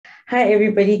Hi,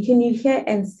 everybody. Can you hear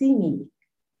and see me?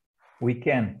 We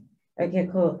can. Okay,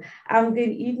 cool. Good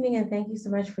evening, and thank you so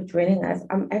much for joining us.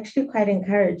 I'm actually quite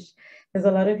encouraged. There's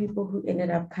a lot of people who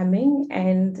ended up coming,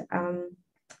 and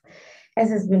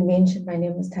as has been mentioned, my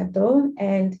name is Thato,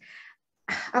 and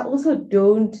I also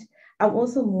don't, I'm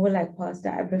also more like Pastor.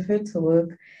 I prefer to work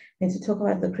than to talk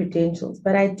about the credentials,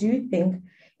 but I do think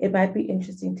it might be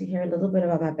interesting to hear a little bit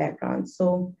about my background.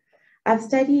 So I've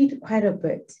studied quite a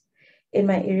bit in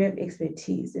my area of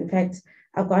expertise. In fact,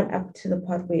 I've gone up to the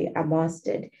part where I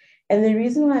mastered. And the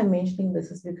reason why I'm mentioning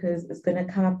this is because it's going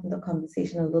to come up in the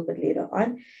conversation a little bit later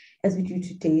on as we do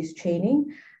today's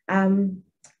training. Um,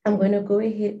 I'm going to go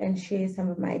ahead and share some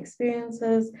of my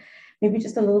experiences, maybe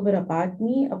just a little bit about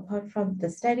me, apart from the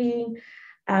studying.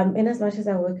 In as much as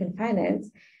I work in finance,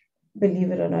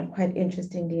 believe it or not, quite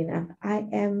interestingly enough, I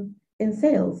am in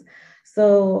sales.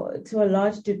 So to a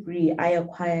large degree, I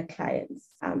acquire clients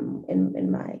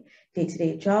in my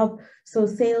day-to-day job. So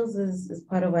sales is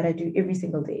part of what I do every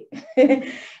single day.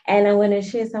 And I want to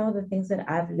share some of the things that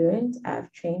I've learned,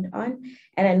 I've trained on.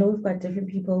 And I know we've got different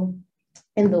people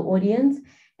in the audience.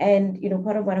 And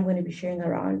part of what I'm going to be sharing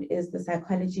around is the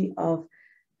psychology of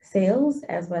sales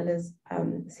as well as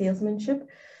salesmanship.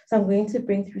 So I'm going to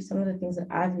bring through some of the things that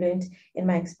I've learned in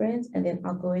my experience, and then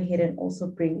I'll go ahead and also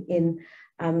bring in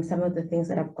some of the things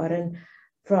that I've gotten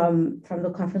from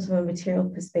the conference from a material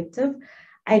perspective.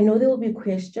 I know there will be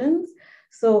questions,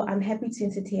 so I'm happy to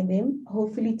entertain them.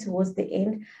 Hopefully towards the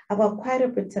end, I've got quite a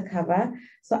bit to cover,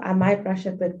 so I might rush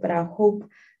a bit, but I hope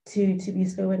to be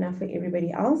slow enough for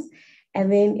everybody else. And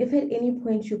then if at any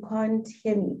point you can't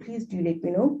hear me, please do let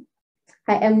me know.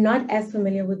 I am not as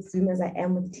familiar with Zoom as I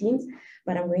am with Teams,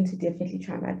 but I'm going to definitely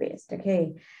try my best,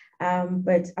 okay?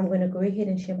 But I'm going to go ahead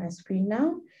and share my screen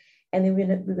now, and then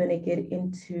we're going to get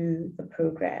into the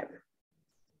program.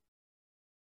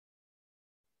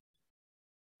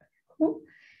 Cool.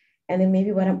 And then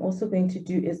maybe what I'm also going to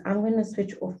do is I'm going to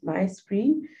switch off my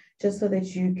screen just so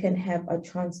that you can have a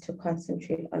chance to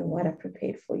concentrate on what I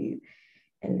prepared for you.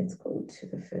 And let's go to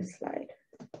the first slide.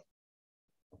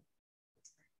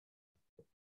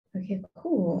 Okay,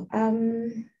 cool.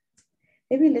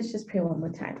 Maybe let's just pray one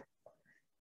more time.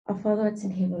 Our Father that's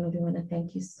in heaven, Lord, we want to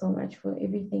thank you so much for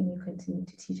everything you continue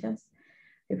to teach us.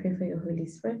 We pray for your Holy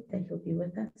Spirit that you'll be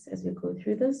with us as we go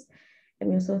through this. And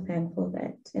we're so thankful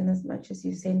that in as much as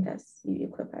you send us, you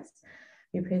equip us.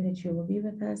 We pray that you will be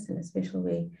with us in a special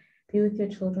way. Be with your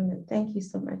children, and thank you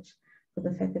so much for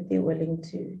the fact that they're willing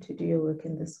to do your work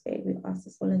in this way. We ask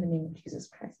this all in the name of Jesus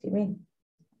Christ. Amen.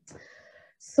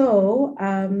 So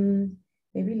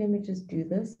maybe let me just do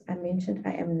this. I mentioned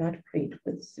I am not great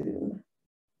with Zoom.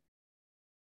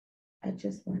 I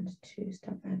just want to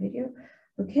stop my video.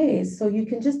 Okay, so you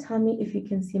can just tell me if you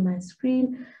can see my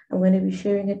screen. I'm going to be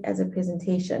sharing it as a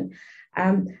presentation.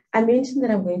 I mentioned that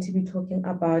I'm going to be talking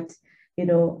about,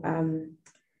 we're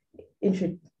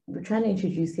trying to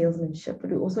introduce salesmanship, but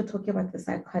we're also talking about the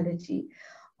psychology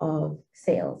of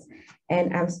sales.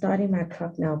 And I'm starting my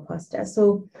clock now, Pastor.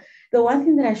 So the one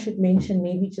thing that I should mention,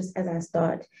 maybe just as I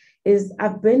start, is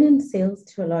I've been in sales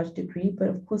to a large degree, but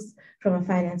of course, from a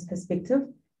finance perspective,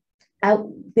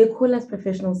 they call us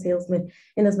professional salesmen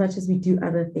in as much as we do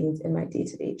other things in my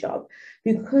day-to-day job,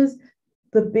 because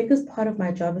the biggest part of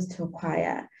my job is to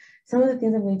acquire. Some of the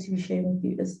things I'm going to be sharing with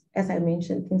you is, as I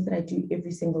mentioned, things that I do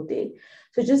every single day.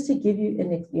 So just to give you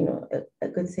a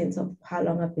good sense of how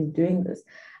long I've been doing this,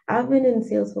 I've been in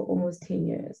sales for almost 10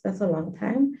 years. That's a long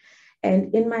time.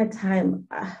 And in my time,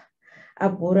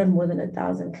 I've brought on more than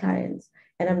 1,000 clients,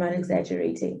 and I'm not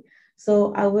exaggerating.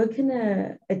 So I work in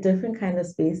a different kind of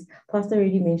space. Pastor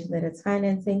already mentioned that it's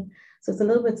financing. So it's a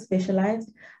little bit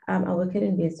specialized. I work at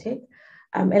Investec.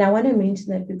 And I want to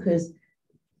mention that because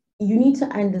you need to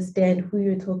understand who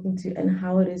you're talking to and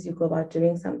how it is you go about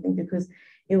doing something, because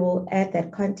it will add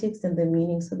that context and the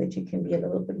meaning so that you can be a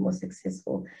little bit more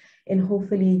successful in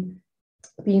hopefully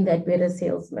being that better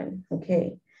salesman,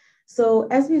 okay? So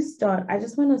as we start, I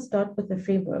just want to start with the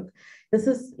framework. This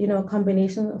is, a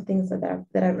combination of things that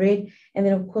I've read, and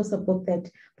then of course a book that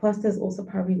Pastor is also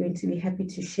probably going to be happy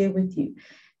to share with you.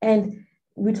 And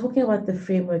we're talking about the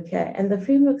framework here, and the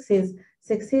framework says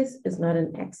success is not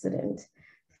an accident.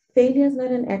 Failure is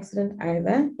not an accident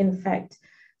either. In fact,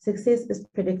 success is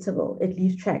predictable. It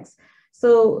leaves tracks.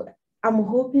 So I'm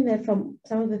hoping that from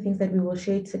some of the things that we will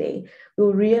share today,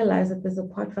 we'll realize that there's a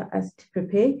part for us to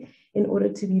prepare in order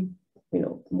to be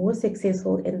more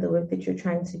successful in the work that you're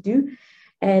trying to do.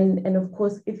 And of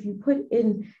course, if you put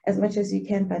in as much as you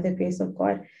can by the grace of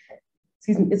God,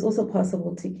 it's also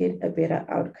possible to get a better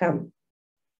outcome.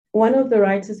 One of the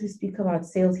writers who speak about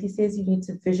sales, he says you need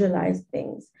to visualize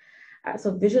things.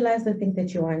 So visualize the thing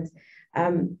that you want.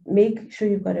 Make sure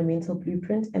you've got a mental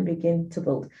blueprint and begin to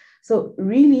build. So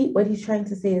really what he's trying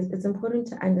to say is it's important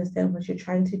to understand what you're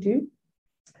trying to do,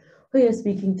 who you're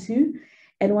speaking to.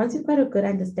 And once you've got a good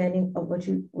understanding of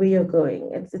where you're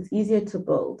going, it's easier to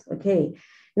build. Okay.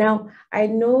 Now, I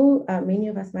know many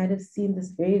of us might have seen this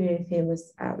very, very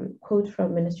famous quote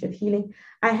from Ministry of Healing.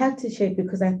 I have to share it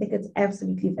because I think it's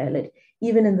absolutely valid,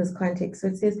 even in this context. So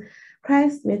it says,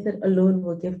 Christ's method alone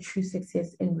will give true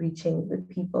success in reaching the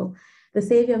people. The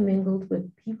Savior mingled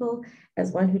with people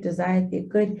as one who desired their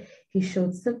good. He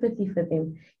showed sympathy for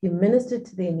them. He ministered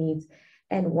to their needs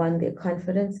and won their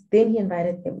confidence. Then he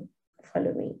invited them,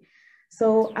 follow me.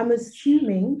 So I'm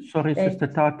assuming. Sorry, Sister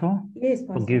Thato. Yes,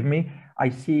 Pastor. Forgive me. I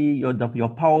see your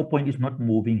PowerPoint is not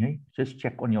moving. Hey? Just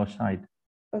check on your side.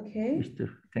 Okay.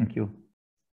 Thank you.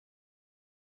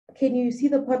 Can you see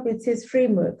the part where it says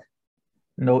framework?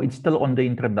 No, it's still on the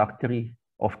introductory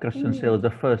of Christian sales, the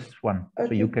first one. Okay,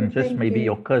 so you can just maybe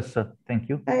your cursor. Thank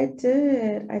you. I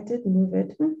did move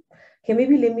it. Okay,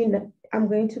 maybe let me know. I'm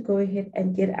going to go ahead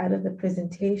and get out of the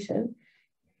presentation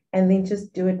and then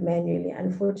just do it manually.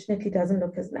 Unfortunately, it doesn't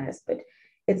look as nice, but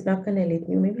it's not going to let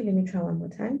me. Maybe let me try one more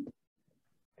time.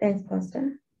 Thanks,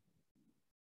 Pastor.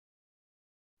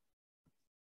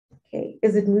 Okay,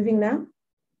 is it moving now?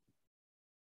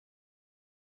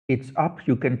 It's up.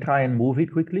 You can try and move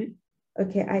it quickly.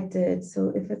 Okay, I did.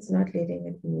 So if it's not letting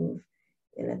it move,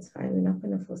 then that's fine. We're not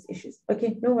going to force issues.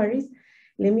 Okay, no worries.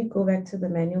 Let me go back to the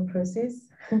manual process.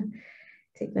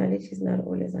 Technology is not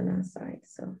always on our side,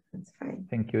 so that's fine.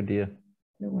 Thank you, dear.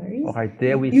 No worries. All right,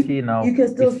 there we see now. You can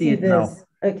still see it this. Now.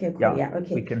 Okay, cool. Yeah,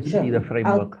 okay. We can see the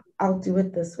framework. I'll do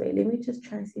it this way. Let me just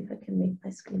try and see if I can make my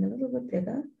screen a little bit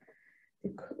bigger.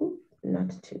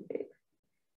 Not too big.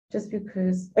 Just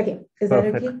because, okay, is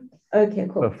Perfect. that okay? Okay,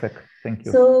 cool. Perfect, thank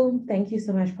you. So thank you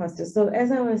so much, Pastor. So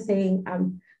as I was saying,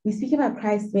 we speak about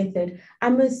Christ's method.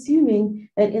 I'm assuming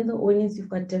that in the audience, you've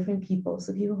got different people.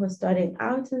 So people who are starting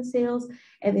out in sales,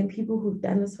 and then people who've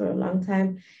done this for a long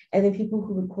time, and then people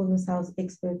who would call themselves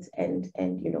experts and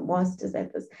masters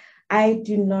at this. I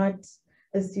do not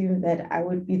assume that I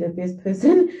would be the best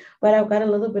person, but I've got a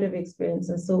little bit of experience.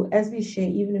 And so as we share,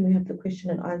 even when we have the question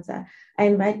and answer, I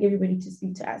invite everybody to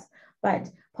speak to us. But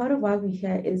part of why we're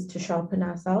here is to sharpen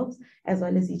ourselves as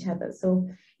well as each other. So,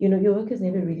 your work is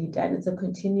never really done. It's a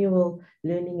continual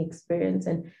learning experience.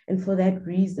 And for that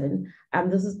reason,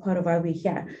 this is part of why we're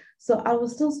here. So I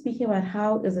was still speaking about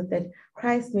how is it that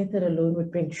Christ's method alone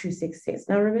would bring true success.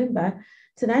 Now, remember,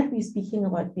 tonight we're speaking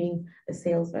about being a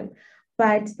salesman.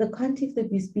 But the context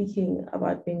that we're speaking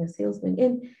about being a salesman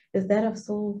in is that of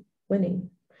soul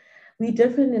winning. We're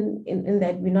different in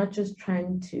that we're not just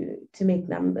trying to make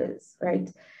numbers,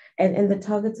 right? And the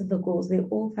targets of the goals, they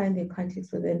all find their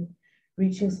context within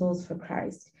reaching souls for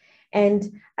Christ.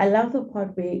 And I love the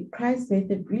part where Christ's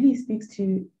method really speaks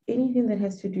to anything that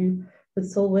has to do with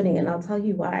soul winning, and I'll tell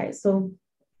you why. So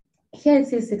here it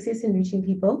says success in reaching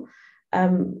people.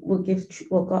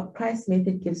 Christ's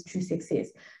method gives true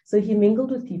success. So he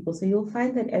mingled with people. So you'll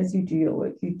find that as you do your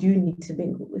work, you do need to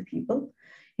mingle with people.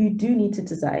 You do need to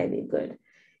desire their good.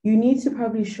 You need to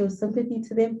probably show sympathy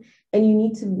to them, and you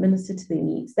need to minister to their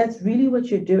needs. That's really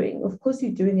what you're doing. Of course,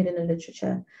 you're doing it in a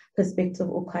literature perspective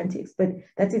or context, but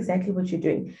that's exactly what you're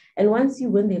doing. And once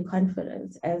you win their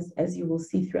confidence, as you will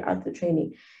see throughout the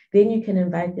training, then you can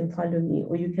invite them, follow me,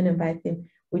 or you can invite them,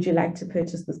 would you like to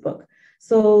purchase this book?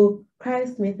 So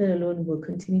Christ's method alone will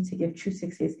continue to give true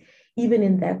success, even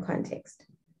in that context.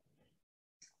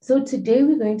 So today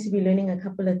we're going to be learning a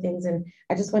couple of things, and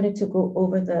I just wanted to go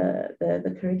over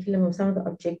the curriculum of some of the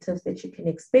objectives that you can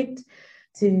expect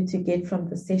to get from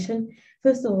the session.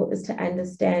 First of all, is to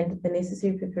understand the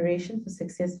necessary preparation for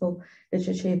successful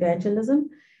literature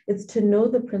evangelism. It's to know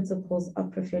the principles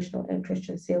of professional and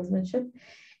Christian salesmanship,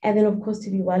 and then of course to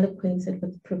be well acquainted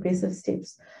with the progressive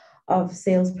steps of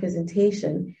sales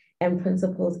presentation and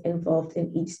principles involved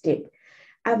in each step.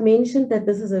 I've mentioned that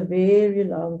this is a very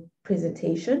long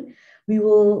presentation. We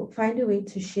will find a way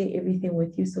to share everything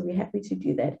with you, so we're happy to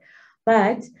do that.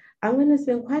 But I'm going to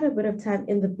spend quite a bit of time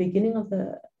in the beginning of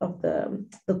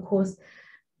the course,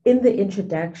 in the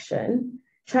introduction,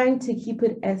 trying to keep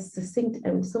it as succinct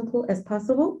and simple as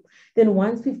possible. Then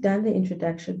once we've done the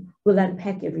introduction, we'll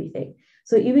unpack everything.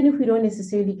 So even if we don't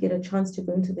necessarily get a chance to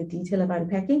go into the detail of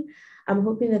unpacking, I'm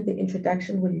hoping that the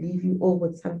introduction will leave you all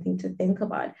with something to think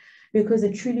about, because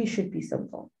it truly should be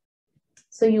simple.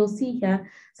 So you'll see here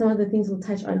some of the things we'll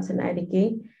touch on tonight.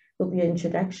 Again, will be an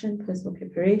introduction, personal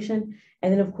preparation,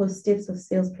 and then of course steps of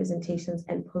sales presentations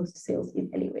and post-sales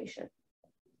evaluation.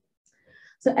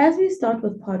 So as we start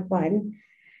with part one,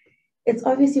 it's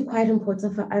obviously quite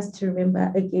important for us to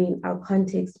remember, again, our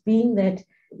context being that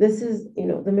this is,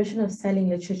 the mission of selling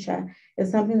literature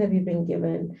is something that we've been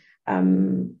given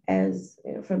as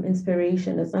from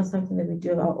inspiration. It's not something that we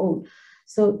do of our own.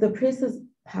 So the press is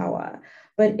power,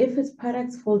 but if its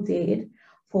products fall dead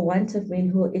for want of men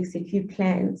who will execute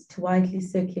plans to widely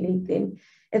circulate them,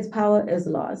 its power is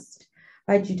lost.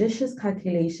 By judicious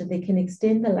calculation, they can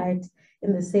extend the light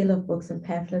in the sale of books and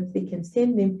pamphlets. They can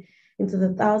send them into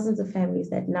the thousands of families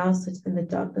that now sit in the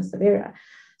darkness of error.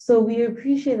 So we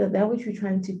appreciate that which we're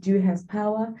trying to do has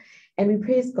power, and we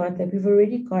praise God that we've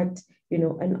already got,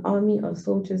 an army of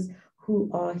soldiers who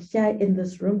are here in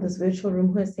this room, this virtual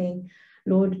room, who are saying,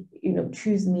 Lord,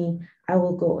 choose me, I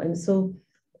will go. And so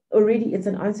already it's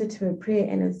an answer to a prayer,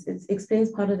 and it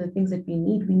explains part of the things that we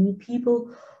need. We need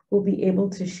people who will be able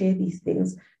to share these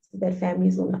things so that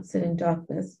families will not sit in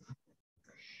darkness.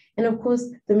 And of course,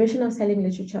 the mission of selling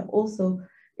literature also,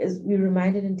 as we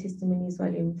reminded in Testimonies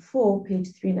Volume 4,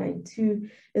 page 392,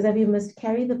 is that we must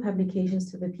carry the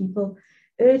publications to the people,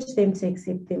 urge them to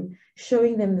accept them,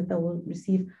 showing them that they will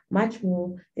receive much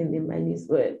more than their money's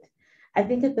worth. I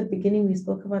think at the beginning we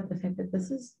spoke about the fact that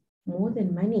this is more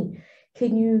than money.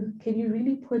 Can you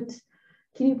really put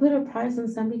a price on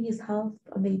somebody's health,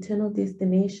 on the eternal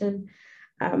destination,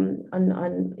 on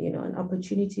an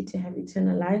opportunity to have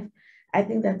eternal life? I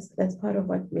think that's part of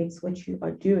what makes what you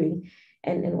are doing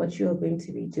and what you are going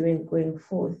to be doing going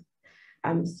forth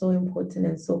so important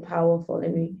and so powerful.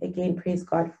 And we again praise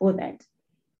God for that.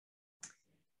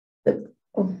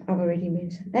 I've already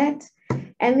mentioned that.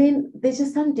 And then there's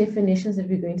just some definitions that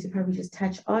we're going to probably just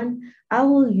touch on. I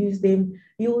will use them.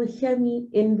 You will hear me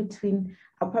in between.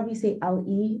 I'll probably say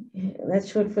LE, that's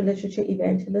short for literature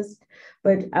evangelist.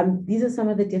 But these are some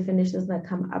of the definitions that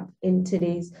come up in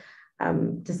today's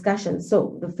discussion.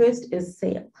 So the first is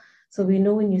sale. So we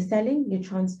know when you're selling, you're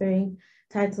transferring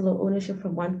title or ownership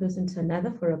from one person to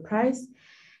another for a price.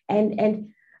 And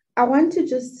I want to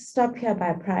just stop here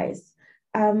by price.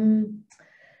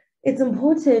 It's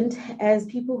important as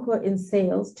people who are in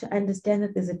sales to understand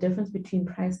that there's a difference between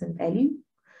price and value.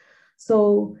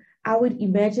 So I would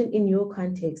imagine in your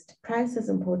context, price is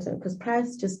important because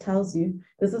price just tells you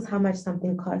this is how much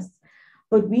something costs.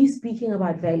 But we're speaking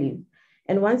about value.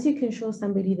 And once you can show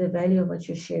somebody the value of what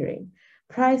you're sharing,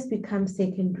 price becomes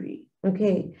secondary,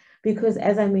 okay? Because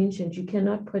as I mentioned, you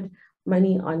cannot put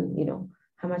money on,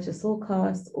 how much a soul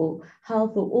costs or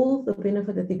health or all of the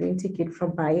benefit that they're going to get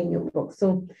from buying your book.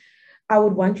 So I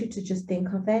would want you to just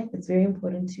think of that. It's very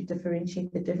important to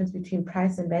differentiate the difference between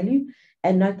price and value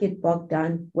and not get bogged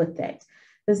down with that.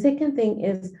 The second thing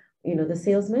is, the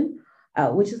salesman,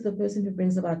 which is the person who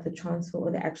brings about the transfer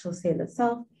or the actual sale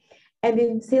itself. And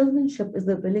then salesmanship is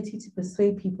the ability to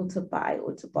persuade people to buy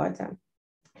or to barter.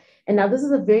 And now this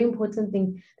is a very important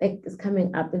thing that is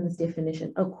coming up in this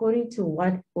definition, according to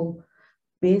what will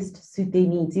best suit their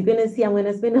needs. You're going to see, I'm going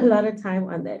to spend a lot of time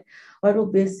on that. What will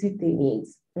best suit their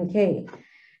needs? Okay.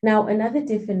 Now, another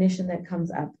definition that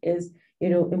comes up is,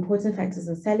 important factors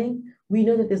in selling. We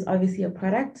know that there's obviously a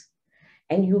product,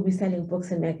 and you'll be selling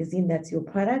books and magazines. That's your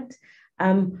product.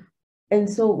 And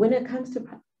so when it comes to,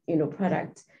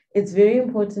 product, it's very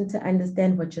important to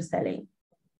understand what you're selling.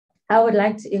 I would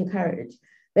like to encourage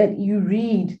that you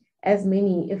read as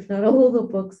many, if not all, the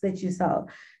books that you sell,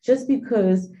 just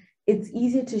because it's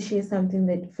easier to share something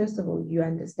that, first of all, you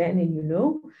understand and you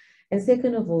know, and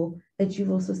second of all, that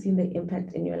you've also seen the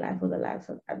impact in your life or the lives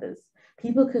of others.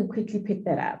 People can quickly pick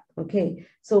that up, okay?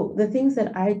 So the things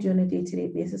that I do on a day-to-day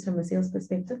basis from a sales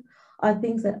perspective are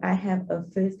things that I have a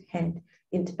first-hand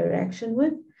interaction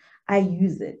with. I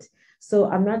use it.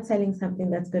 So I'm not selling something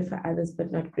that's good for others,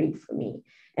 but not great for me.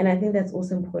 And I think that's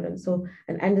also important. So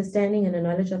an understanding and a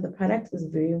knowledge of the product is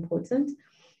very important.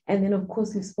 And then, of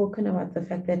course, we've spoken about the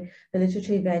fact that the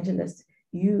literature evangelist,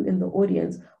 you in the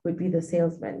audience, would be the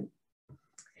salesman.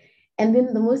 And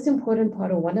then the most important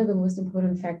part, or one of the most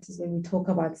important factors when we talk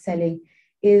about selling,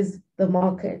 is the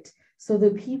market. So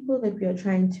the people that we are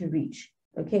trying to reach.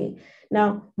 Okay.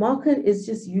 Now, market is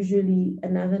just usually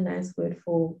another nice word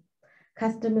for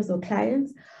customers or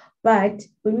clients. But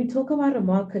when we talk about a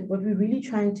market, what we're really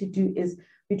trying to do is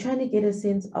we're trying to get a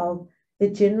sense of the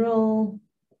general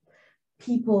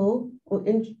people or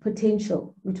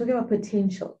potential. We're talking about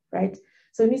potential, right?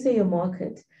 So when you say your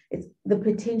market, it's the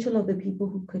potential of the people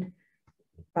who could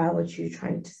buy what you're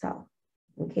trying to sell.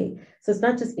 Okay, so it's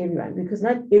not just everyone, because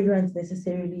not everyone's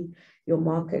necessarily your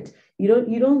market.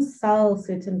 You don't sell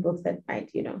certain books that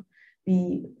might,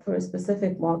 be for a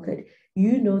specific market,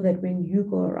 you know that when you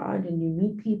go around and you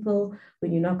meet people,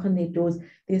 when you knock on their doors,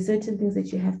 there's certain things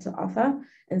that you have to offer.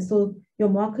 And so your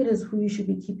market is who you should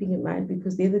be keeping in mind,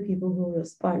 because they're the people who will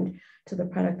respond to the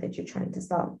product that you're trying to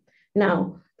sell.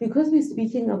 Now, because we're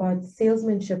speaking about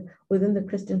salesmanship within the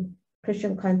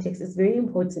Christian context, it's very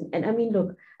important. And I mean,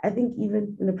 look, I think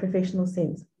even in a professional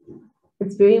sense,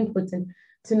 it's very important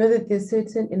to know that there's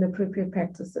certain inappropriate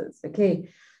practices. Okay.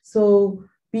 So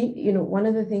one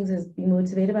of the things is being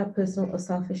motivated by personal or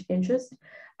selfish interest,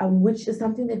 which is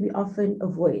something that we often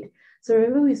avoid. So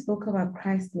remember, we spoke about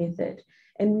Christ's method,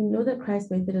 and we know that Christ's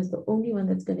method is the only one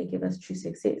that's going to give us true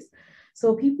success.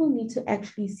 So people need to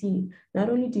actually see, not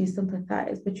only do you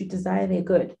sympathize, but you desire their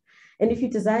good. And if you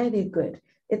desire their good,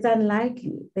 it's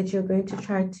unlikely that you're going to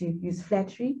try to use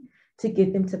flattery to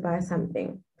get them to buy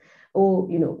something, or,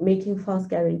 making false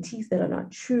guarantees that are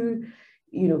not true,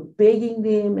 begging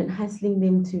them and hustling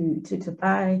them to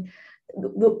buy.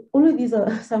 All of these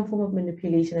are some form of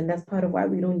manipulation, and that's part of why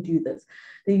we don't do this.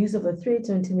 The use of a threat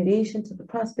or intimidation to the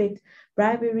prospect,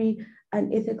 bribery,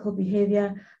 unethical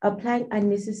behavior, applying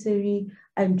unnecessary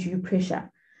undue pressure.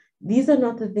 These are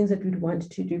not the things that we'd want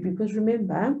to do, because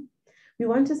remember, we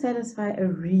want to satisfy a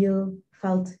real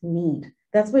felt need.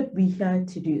 That's what we're here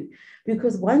to do.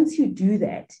 Because once you do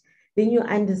that, then you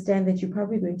understand that you're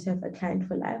probably going to have a client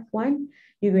for life. One,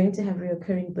 you're going to have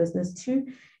recurring business. Two,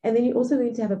 and then you're also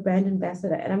going to have a brand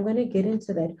ambassador. And I'm going to get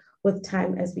into that with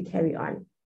time as we carry on.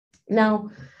 Now,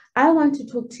 I want to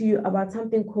talk to you about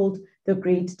something called the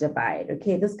Great Divide.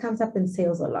 Okay, this comes up in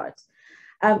sales a lot.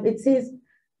 It says,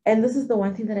 and this is the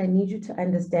one thing that I need you to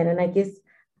understand, and I guess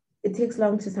it takes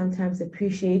long to sometimes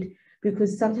appreciate,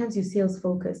 because sometimes you're sales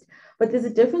focused, but there's a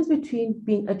difference between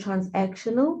being a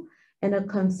transactional and a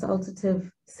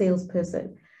consultative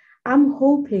salesperson. I'm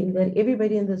hoping that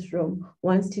everybody in this room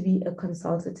wants to be a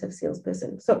consultative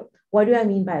salesperson. So what do I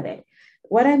mean by that?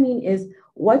 What I mean is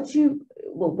what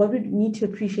we need to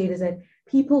appreciate is that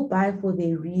people buy for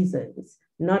their reasons,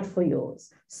 not for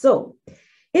yours. So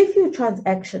if you're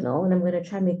transactional, and I'm going to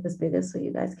try and make this bigger so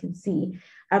you guys can see,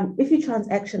 if you're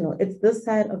transactional, it's this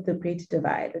side of the Great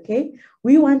Divide, okay?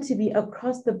 We want to be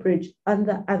across the bridge on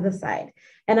the other side.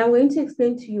 And I'm going to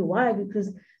explain to you why,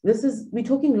 because we're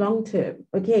talking long term,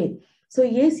 okay? So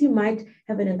yes, you might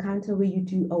have an encounter where you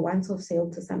do a once-off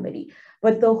sale to somebody,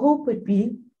 but the hope would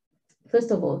be, first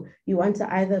of all, you want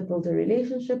to either build a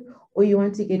relationship, or you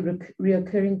want to get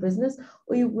reoccurring business,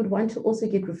 or you would want to also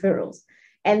get referrals.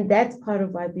 And that's part of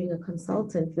why being a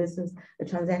consultant versus a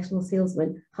transactional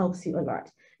salesman helps you a lot.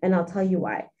 And I'll tell you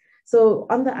why. So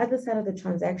on the other side of the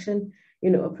transaction,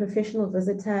 a professional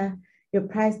visitor, your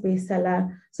price-based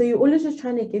seller. So you're always just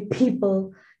trying to give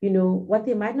people, what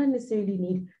they might not necessarily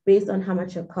need based on how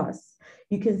much it costs.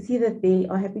 You can see that they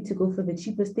are happy to go for the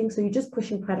cheapest thing. So you're just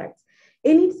pushing products.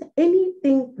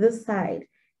 Anything this side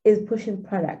is pushing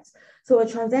products. So a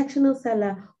transactional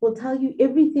seller will tell you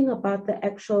everything about the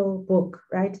actual book,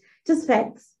 right? Just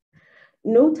facts.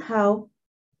 Note how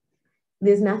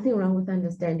there's nothing wrong with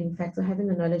understanding facts or having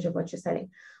a knowledge of what you're selling.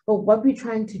 But what we're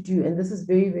trying to do, and this is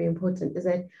very, very important, is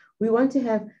that we want to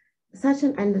have such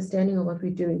an understanding of what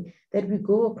we're doing that we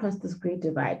go across this Great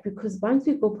Divide. Because once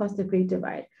we go past the Great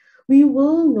Divide, we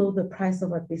will know the price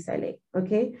of what we're selling,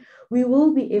 okay? We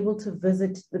will be able to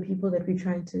visit the people that we're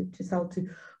trying to sell to.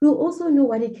 We'll also know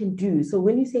what it can do. So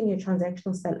when you're saying you're a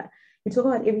transactional seller, you talk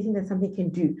about everything that something can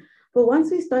do. But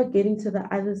once we start getting to the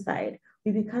other side,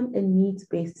 we become a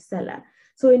needs-based seller.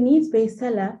 So a needs-based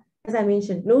seller, as I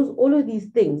mentioned, knows all of these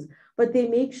things, but they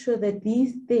make sure that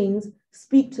these things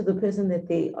speak to the person that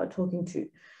they are talking to.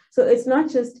 So it's not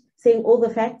just saying all the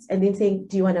facts and then saying,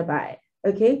 do you want to buy?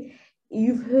 Okay?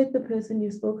 You've heard the person,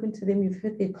 you've spoken to them, you've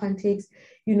heard their context,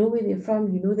 you know where they're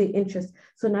from, you know their interests.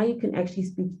 So now you can actually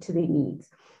speak to their needs.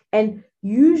 And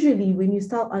usually when you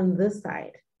start on this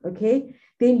side, okay,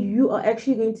 then you are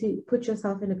actually going to put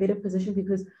yourself in a better position,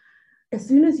 because as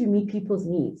soon as you meet people's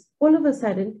needs, all of a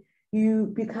sudden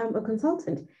you become a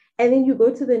consultant. And then you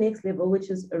go to the next level, which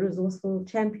is a resourceful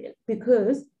champion,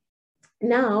 because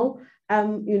now,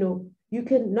 you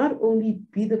can not only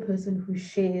be the person who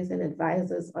shares and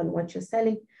advises on what you're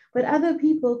selling, but other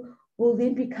people will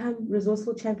then become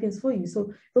resourceful champions for you.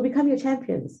 So they'll become your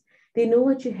champions. They know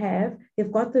what you have,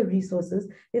 they've got the resources,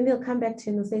 then they'll come back to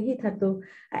you and they'll say, hey, Thato,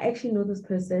 I actually know this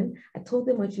person. I told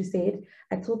them what you said.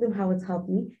 I told them how it's helped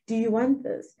me. Do you want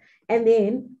this? And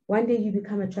then one day you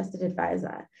become a trusted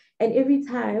advisor. And every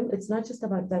time, it's not just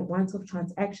about that once-off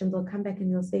transaction, they'll come back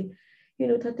and they'll say,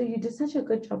 Thato, you did such a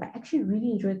good job. I actually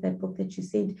really enjoyed that book that you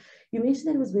said. You mentioned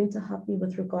that it was going to help me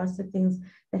with regards to things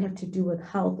that have to do with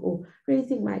health or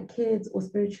raising my kids or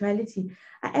spirituality.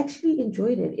 I actually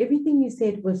enjoyed it. Everything you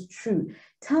said was true.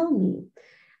 Tell me,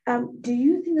 do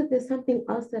you think that there's something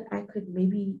else that I could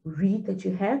maybe read that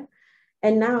you have?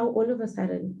 And now all of a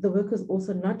sudden, the work is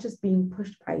also not just being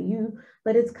pushed by you,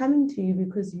 but it's coming to you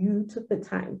because you took the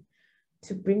time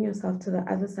to bring yourself to the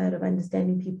other side of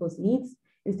understanding people's needs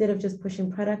instead of just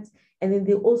pushing products. And then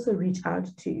they also reach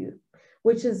out to you,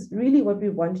 which is really what we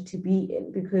want to be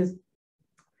in, because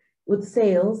with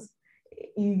sales,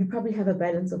 you probably have a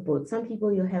balance of both. Some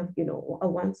people you'll have, a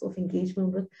once-off engagement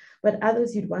with, but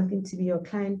others you'd want them to be your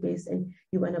client base and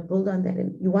you want to build on that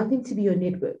and you want them to be your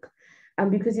network.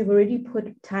 Because you've already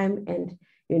put time and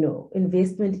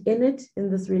investment in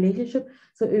this relationship.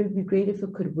 So it would be great if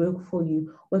it could work for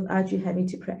you without you having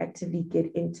to proactively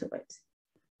get into it.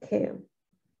 Okay.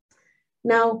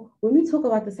 Now, when we talk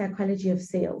about the psychology of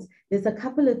sales, there's a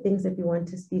couple of things that we want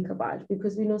to speak about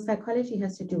because we know psychology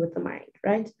has to do with the mind,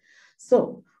 right?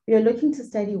 So we are looking to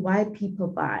study why people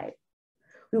buy.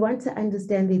 We want to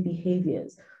understand their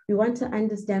behaviors. We want to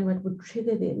understand what would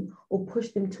trigger them or push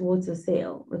them towards a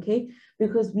sale, okay?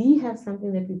 Because we have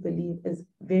something that we believe is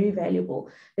very valuable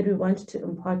that we want to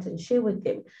impart and share with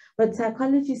them. But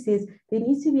psychology says there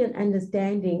needs to be an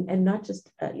understanding and not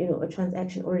just, a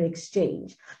transaction or an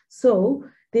exchange. So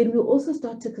then we'll also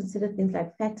start to consider things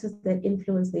like factors that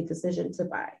influence their decision to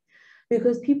buy.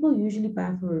 Because people usually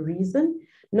buy for a reason.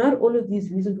 Not all of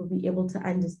these reasons will be able to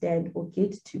understand or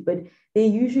get to, but there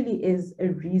usually is a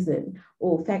reason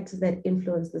or factors that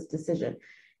influence this decision.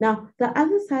 Now, the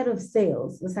other side of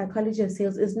sales, the psychology of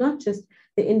sales, is not just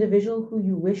the individual who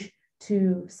you wish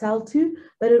to sell to,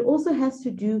 but it also has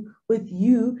to do with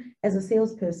you as a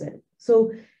salesperson.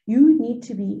 So you need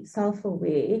to be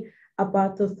self-aware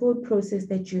about the thought process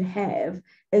that you have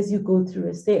as you go through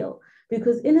a sale.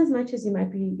 Because in as much as you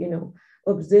might be,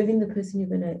 observing the person you're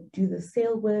going to do the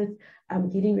sale with,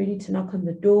 getting ready to knock on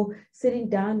the door, sitting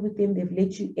down with them, they've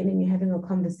let you in and you're having a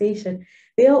conversation,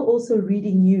 they are also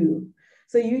reading you.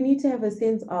 So you need to have a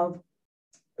sense of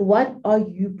what are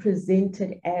you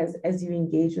presented as you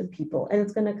engage with people. And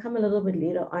it's going to come a little bit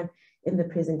later on in the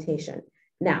presentation.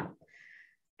 Now,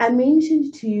 I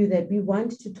mentioned to you that we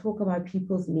want to talk about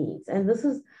people's needs. And this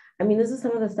is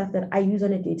some of the stuff that I use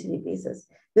on a day-to-day basis.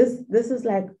 This is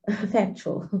like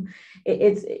factual.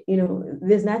 It's,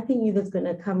 there's nothing new that's going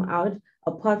to come out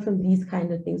apart from these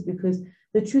kind of things, because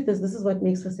the truth is this is what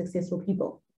makes for successful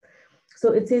people.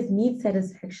 So it says need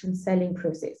satisfaction selling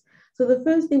process. So the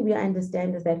first thing we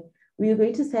understand is that we are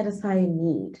going to satisfy a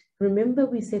need. Remember,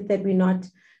 we said that we're not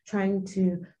trying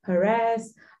to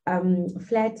harass,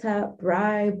 flatter,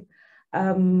 bribe,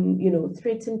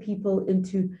 threaten people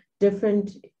into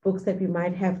different books that we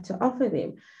might have to offer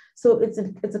them. So it's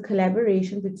a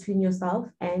collaboration between yourself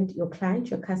and your client,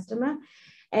 your customer.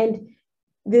 And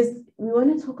we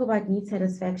want to talk about need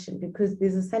satisfaction because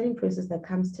there's a selling process that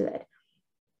comes to that.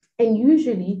 And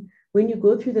usually when you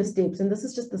go through the steps, and this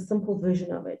is just the simple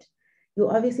version of it, you'll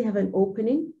obviously have an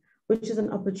opening, which is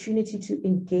an opportunity to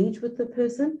engage with the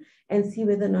person and see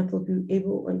whether or not they'll be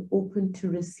able and open to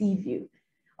receive you.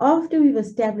 After we've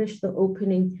established the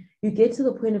opening, you get to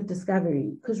the point of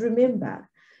discovery, because remember,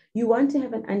 you want to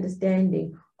have an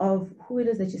understanding of who it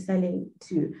is that you're selling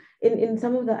to. In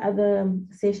some of the other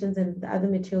sessions and the other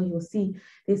material you'll see,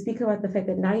 they speak about the fact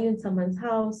that now you're in someone's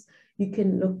house, you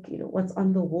can look, what's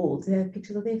on the walls. Do they have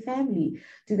pictures of their family?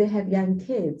 Do they have young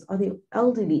kids? Are they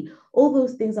elderly? All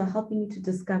those things are helping you to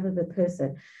discover the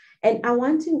person. And I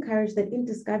want to encourage that in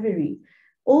discovery,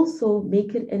 also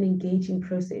make it an engaging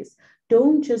process.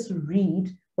 Don't just read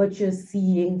what you're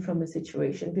seeing from a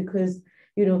situation, because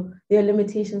there are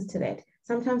limitations to that.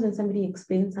 Sometimes when somebody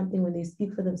explains something, when they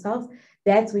speak for themselves,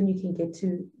 that's when you can get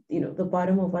to the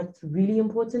bottom of what's really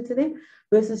important to them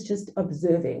versus just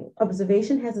observing.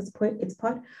 Observation has its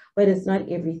part, but it's not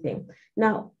everything.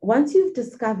 Now, once you've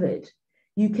discovered,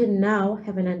 you can now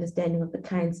have an understanding of the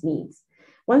client's needs.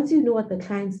 Once you know what the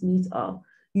client's needs are,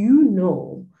 you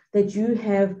know that you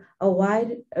have a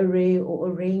wide array or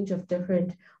a range of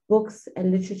different books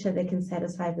and literature that can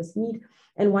satisfy this need.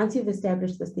 And once you've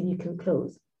established this, then you can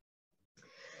close.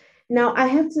 Now, I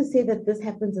have to say that this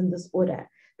happens in this order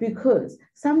because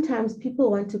sometimes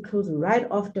people want to close right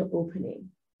after opening.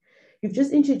 You've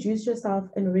just introduced yourself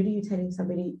and already you're telling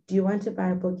somebody, do you want to buy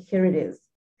a book? Here it is.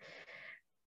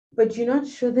 But you're not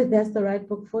sure that that's the right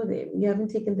book for them. You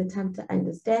haven't taken the time to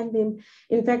understand them.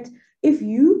 In fact, if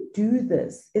you do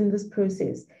this in this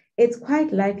process, it's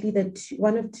quite likely that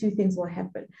one of two things will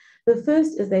happen. The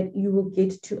first is that you will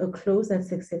get to a close that's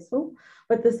successful.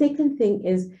 But the second thing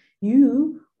is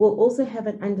you will also have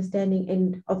an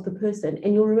understanding of the person,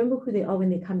 and you'll remember who they are when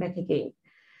they come back again.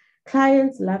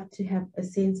 Clients love to have a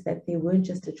sense that they weren't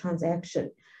just a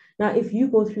transaction. Now, if you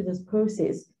go through this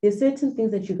process, there's certain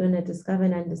things that you're going to discover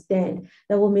and understand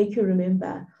that will make you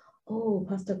remember, oh,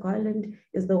 Pastor Garland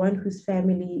is the one whose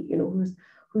family,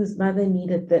 whose mother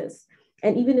needed this.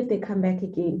 And even if they come back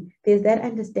again, there's that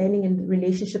understanding and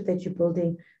relationship that you're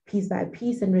building piece by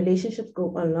piece, and relationships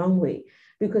go a long way,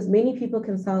 because many people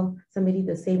can sell somebody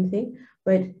the same thing,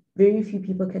 but very few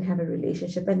people can have a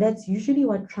relationship. And that's usually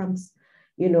what trumps,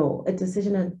 a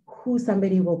decision on who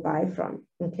somebody will buy from.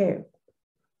 Okay.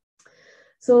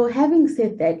 So having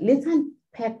said that, let's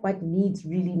unpack what needs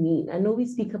really mean. I know we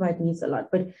speak about needs a lot,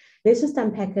 but let's just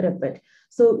unpack it a bit.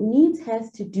 So needs has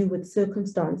to do with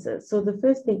circumstances. So the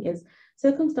first thing is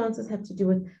circumstances have to do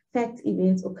with facts,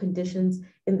 events, or conditions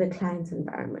in the client's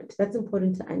environment. That's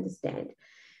important to understand.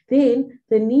 Then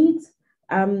the needs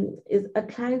is a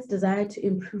client's desire to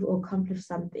improve or accomplish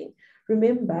something.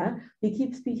 Remember, we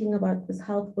keep speaking about this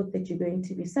health book that you're going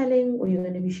to be selling or you're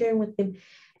going to be sharing with them,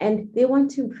 and they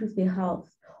want to improve their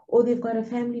health, or they've got a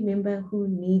family member who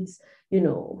needs,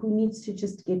 to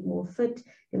just get more fit.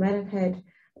 They might have had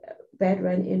a bad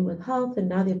run-in with health, and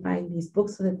now they're buying these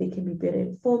books so that they can be better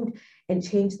informed and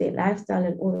change their lifestyle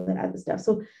and all of that other stuff.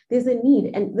 So there's a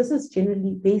need, and this is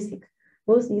generally basic.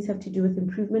 Most needs have to do with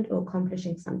improvement or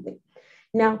accomplishing something.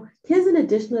 Now, here's an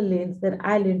additional lens that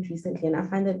I learned recently, and I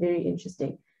find that very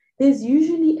interesting. There's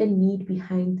usually a need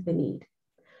behind the need.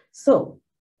 So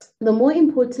the more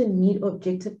important need or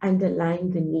objective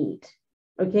underlying the need,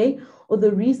 okay, or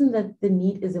the reason that the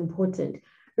need is important.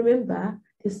 Remember,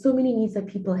 there's so many needs that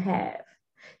people have.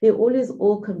 They're always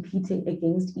all competing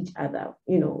against each other,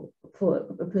 for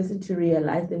a person to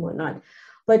realize them or not.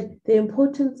 But the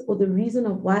importance or the reason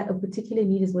of why a particular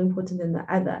need is more important than the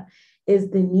other is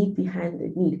the need behind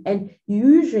the need. And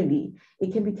usually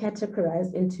it can be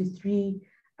categorized into three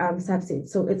subsets.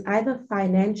 So it's either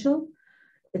financial,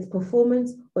 it's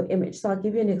performance, or image. So I'll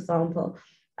give you an example.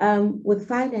 With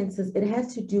finances, it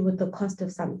has to do with the cost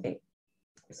of something.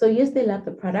 So yes, they love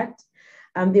the product.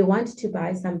 They want to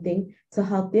buy something to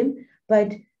help them,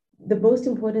 but the most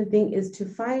important thing is to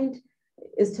find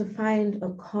a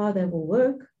car that will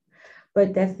work,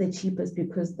 but that's the cheapest,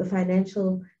 because the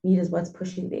financial need is what's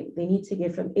pushing them. They need to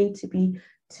get from A to B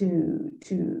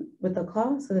to with a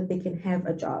car so that they can have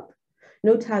a job.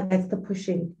 Note how that's the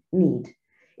pushing need.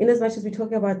 In as much as we're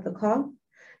talking about the car,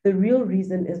 the real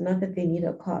reason is not that they need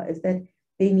a car, it's that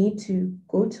they need to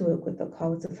go to work with the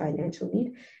car. It's a financial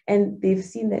need. And they've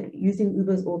seen that using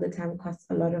Ubers all the time costs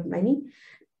a lot of money.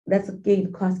 That's a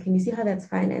gain cost. Can you see how that's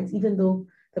finance, even though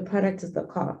the product is the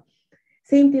car?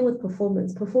 Same thing with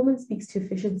performance. Performance speaks to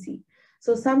efficiency.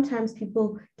 So sometimes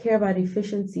people care about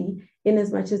efficiency in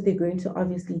as much as they're going to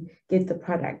obviously get the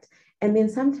product. And then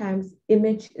sometimes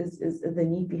image is the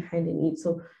need behind the need.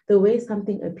 So the way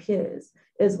something appears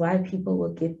is why people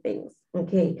will get things.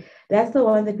 Okay, that's the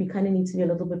one that we kind of need to be a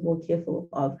little bit more careful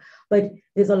of. But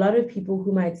there's a lot of people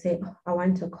who might say, oh, I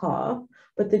want a car.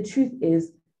 But the truth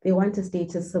is they want a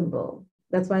status symbol.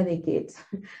 That's why they get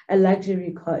a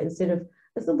luxury car instead of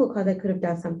a simple car that could have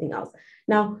done something else.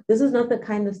 Now, this is not the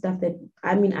kind of stuff that,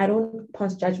 I don't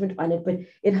pass judgment on it, but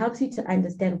it helps you to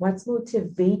understand what's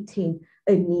motivating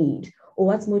a need or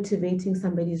what's motivating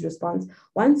somebody's response.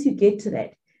 Once you get to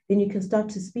that, then you can start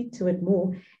to speak to it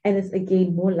more. And it's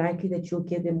again more likely that you'll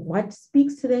give them what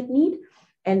speaks to that need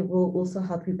and will also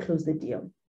help you close the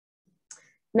deal.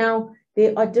 Now,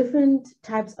 there are different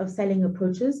types of selling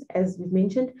approaches, as we've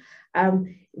mentioned.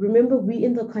 Remember, we're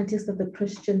in the context of the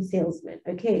Christian salesman,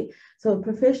 okay? So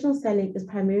professional selling is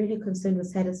primarily concerned with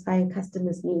satisfying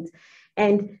customers' needs.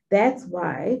 And that's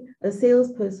why a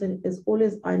salesperson is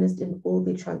always honest in all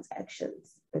their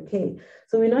transactions, okay?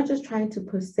 So we're not just trying to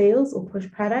push sales or push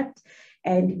product,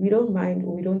 and we don't mind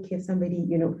or we don't care if somebody,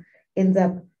 ends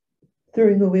up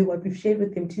throwing away what we've shared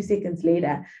with them 2 seconds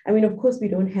later. Of course, we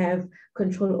don't have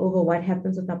control over what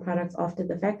happens with our products after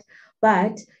the fact,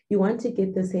 but you want to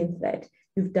get the sense that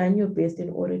you've done your best in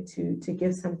order to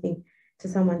give something to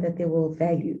someone that they will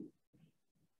value.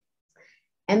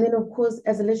 And then, of course,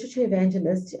 as a literature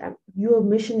evangelist, you're a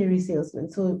missionary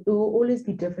salesman, so it will always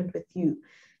be different with you.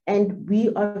 And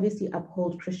we obviously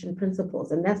uphold Christian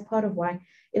principles, and that's part of why,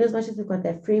 in as much as we've got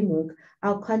that framework,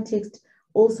 our context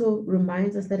also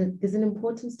reminds us that there's an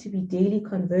importance to be daily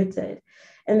converted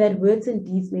and that words and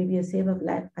deeds may be a save of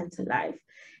life unto life.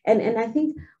 And I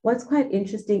think what's quite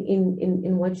interesting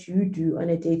in what you do on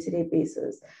a day-to-day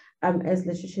basis, as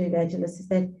literature evangelists is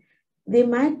that there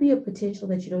might be a potential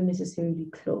that you don't necessarily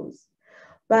close.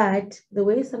 But the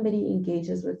way somebody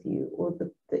engages with you or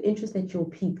the interest that you'll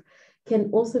pique can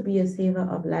also be a saver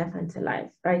of life unto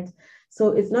life, right? So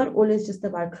it's not always just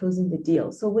about closing the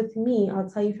deal. So with me, I'll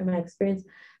tell you from my experience,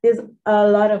 there's a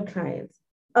lot of clients,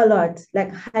 a lot,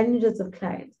 like hundreds of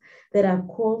clients that I've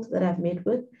called, that I've met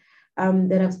with,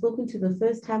 that I've spoken to the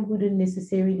first time who didn't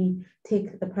necessarily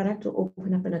take the product or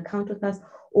open up an account with us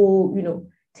or,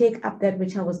 take up that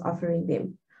which I was offering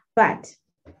them. But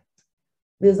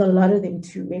there's a lot of them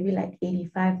too, maybe like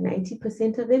 85,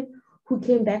 90% of them who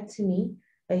came back to me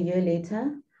a year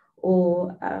later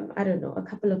or I don't know, a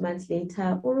couple of months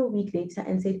later or a week later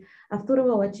and said, I've thought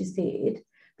about what you said.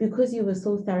 Because you were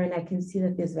so thorough and I can see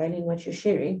that there's value in what you're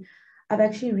sharing, I've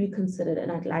actually reconsidered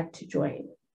and I'd like to join.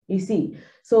 You see,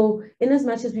 so in as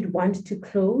much as we'd want to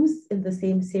close in the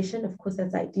same session, of course,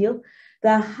 that's ideal.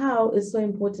 The how is so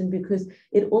important because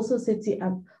it also sets you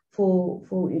up for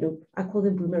I call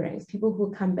them boomerangs, people who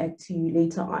will come back to you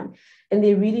later on. And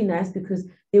they're really nice because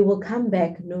they will come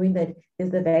back knowing that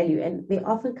there's the value. And they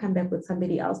often come back with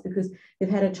somebody else because they've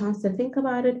had a chance to think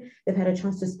about it. They've had a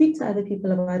chance to speak to other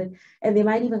people about it. And they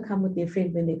might even come with their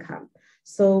friend when they come.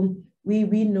 So we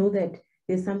know that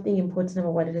there's something important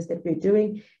about what it is that we're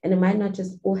doing, and it might not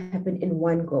just all happen in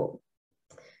one go.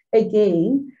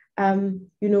 Again,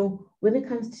 when it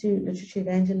comes to literature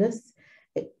evangelists,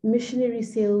 missionary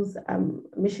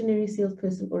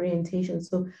salesperson orientation.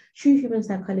 So true human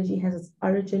psychology has its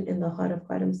origin in the heart of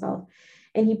God himself,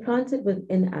 and he planted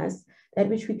within us that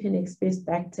which we can express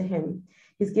back to him.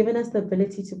 He's given us the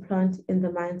ability to plant in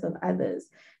the minds of others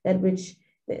that which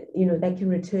that can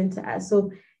return to us.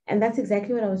 So, and that's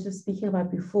exactly what I was just speaking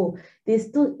about before. There's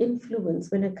still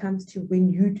influence when it comes to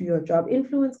when you do your job.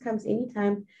 Influence comes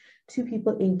anytime two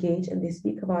people engage and they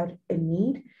speak about a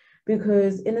need,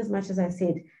 because in as much as I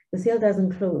said, the sale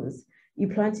doesn't close,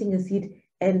 you're planting a seed,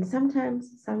 and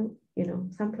sometimes some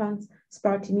plants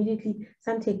sprout immediately,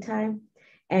 some take time,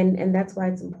 and that's why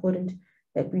it's important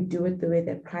that we do it the way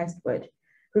that Christ would.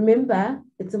 Remember,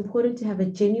 it's important to have a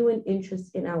genuine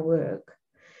interest in our work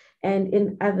and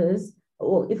in others,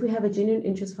 or if we have a genuine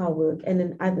interest for our work and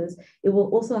in others, it will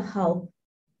also help.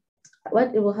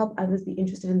 It will help others be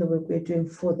interested in the work we're doing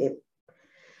for them.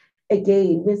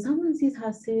 Again, when someone sees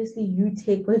how seriously you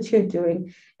take what you're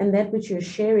doing and that which you're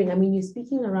sharing, I mean, you're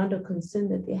speaking around a concern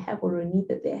that they have or a need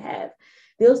that they have,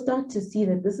 they'll start to see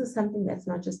that this is something that's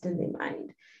not just in their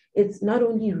mind. It's not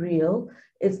only real,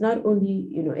 it's not only,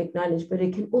 acknowledged, but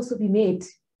it can also be made.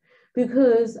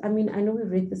 Because, I mean, I know we've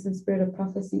read this in Spirit of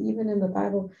Prophecy, even in the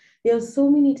Bible, there are so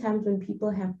many times when people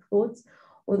have thoughts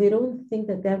or they don't think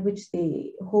that which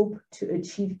they hope to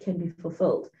achieve can be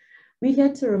fulfilled. We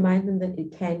had to remind them that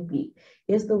it can be.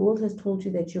 Yes, the world has told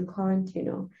you that you can't,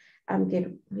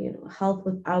 get, help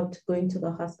without going to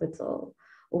the hospital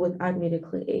or without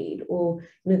medical aid, or,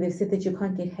 they've said that you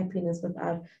can't get happiness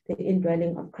without the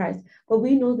indwelling of Christ. But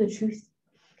we know the truth.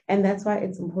 And that's why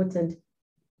it's important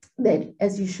that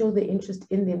as you show the interest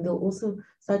in them, they'll also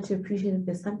start to appreciate that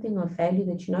there's something of value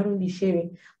that you're not only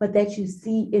sharing, but that you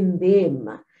see in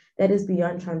them that is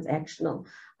beyond transactional.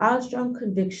 Our strong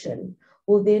conviction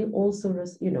will then also,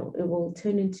 it will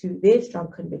turn into their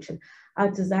strong conviction.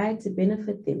 Our desire to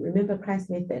benefit them, remember Christ's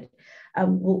method,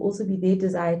 will also be their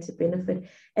desire to benefit.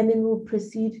 And then we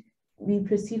proceed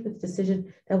with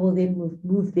decision that will then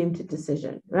move them to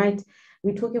decision, right?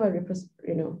 We're talking about,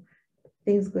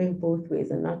 things going both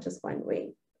ways and not just one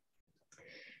way.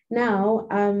 Now,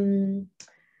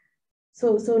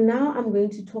 so now I'm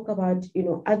going to talk about,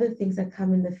 other things that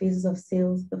come in the phases of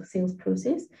the sales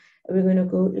process. We're going to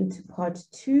go into part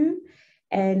 2.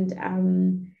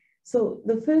 And so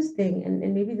the first thing,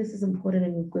 and maybe this is important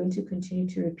and we're going to continue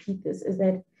to repeat this, is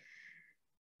that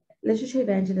literature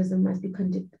evangelism must be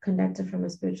conducted from a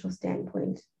spiritual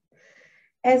standpoint.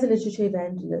 As a literature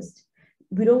evangelist,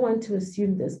 we don't want to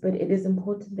assume this, but it is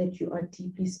important that you are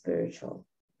deeply spiritual.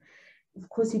 Of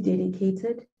course, you're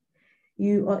dedicated.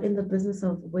 You are in the business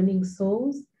of winning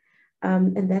souls,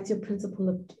 and that's your principal,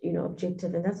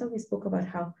 objective. And that's why we spoke about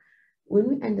how when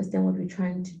we understand what we're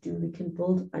trying to do, we can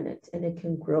build on it and it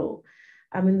can grow.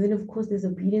 And then, of course, there's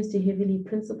obedience to heavenly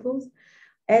principles.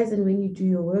 As and when you do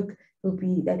your work, there'll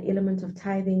be that element of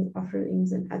tithing,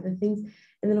 offerings, and other things.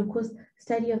 And then, of course,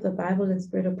 study of the Bible and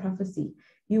Spirit of Prophecy.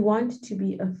 You want to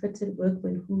be a fitted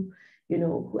workman who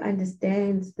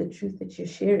understands the truth that you're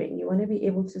sharing. You want to be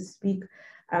able to speak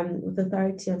with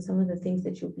authority on some of the things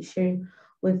that you'll be sharing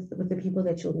with the people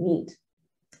that you'll meet.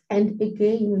 And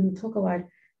again, when we talk about,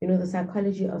 the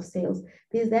psychology of sales,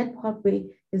 there's that part where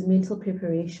there's mental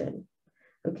preparation,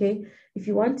 okay? If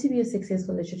you want to be a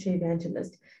successful literature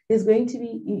evangelist, there's going to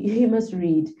be, you must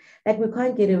read. Like, we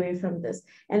can't get away from this.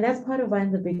 And that's part of why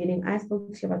in the beginning, I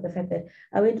spoke to you about the fact that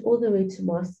I went all the way to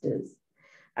masters.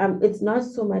 It's not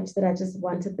so much that I just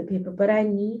wanted the paper, but I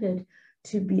needed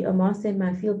to be a master in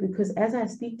my field, because as I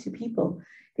speak to people,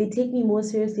 they take me more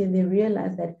seriously and they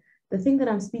realize that the thing that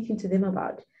I'm speaking to them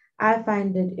about, I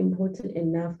find it important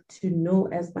enough to know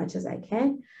as much as I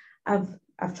can. I've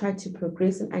tried to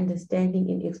progress in understanding,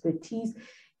 in expertise.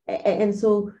 And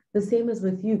so the same as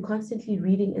with you, constantly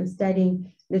reading and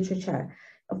studying literature.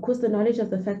 Of course, the knowledge of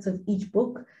the facts of each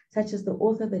book, such as the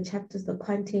author, the chapters, the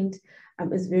content,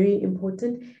 is very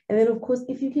important. And then, of course,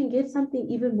 if you can get something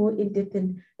even more in-depth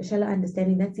and a shallow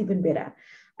understanding, that's even better.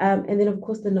 And then, of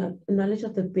course, the knowledge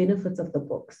of the benefits of the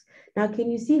books. Now, can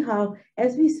you see how,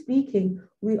 as we're speaking,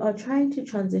 we are trying to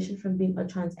transition from being a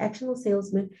transactional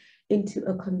salesman into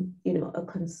a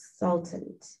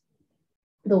consultant,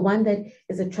 the one that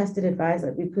is a trusted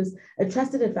advisor, because a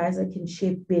trusted advisor can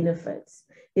share benefits.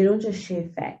 They don't just share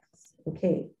facts,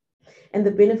 okay? And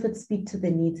the benefits speak to the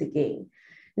needs again.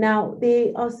 Now,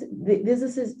 there's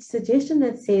a suggestion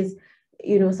that says,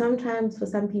 sometimes for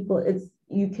some people,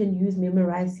 you can use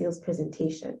memorized sales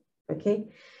presentation, okay?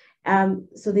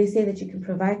 So they say that you can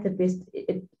provide the best,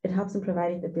 it helps in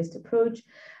providing the best approach.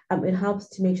 It helps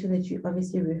to make sure that you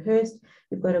obviously rehearsed,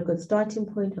 you've got a good starting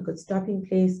point, a good stopping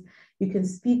place. You can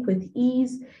speak with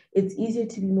ease. It's easier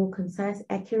to be more concise,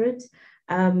 accurate,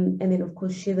 and then of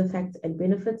course share the facts and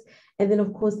benefits. And then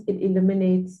of course it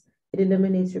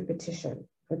eliminates repetition.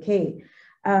 Okay.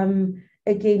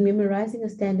 Again, memorizing a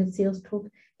standard sales talk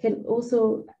can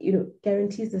also,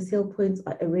 guarantees the sale points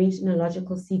are arranged in a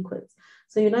logical sequence.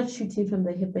 So you're not shooting from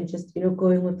the hip and just,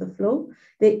 going with the flow.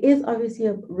 There is obviously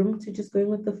a room to just going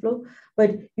with the flow,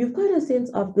 but you've got a sense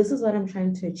of, this is what I'm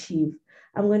trying to achieve.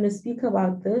 I'm going to speak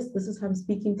about this. This is who I'm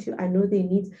speaking to. I know their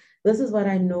needs. This is what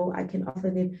I know I can offer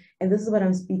them. And this is what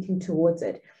I'm speaking towards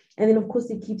it. And then, of course,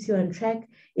 it keeps you on track.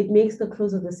 It makes the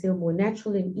close of the sale more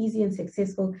natural and easy and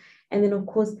successful. And then, of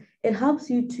course, it helps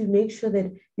you to make sure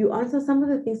that you answer some of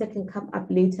the things that can come up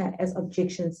later as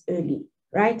objections early,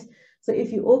 right? So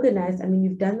if you organize,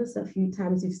 you've done this a few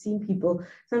times, you've seen people,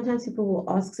 sometimes people will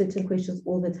ask certain questions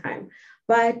all the time.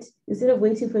 But instead of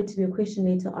waiting for it to be a question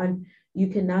later on, you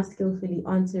can now skillfully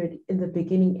answer it in the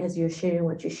beginning as you're sharing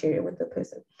what you're sharing with the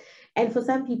person. And for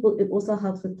some people, it also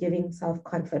helps with giving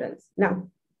self-confidence. Now,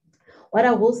 what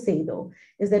I will say though,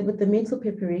 is that with the mental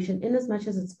preparation, in as much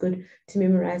as it's good to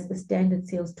memorize the standard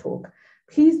sales talk,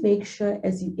 please make sure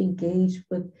as you engage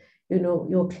with,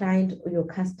 your client or your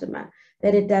customer,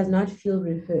 that it does not feel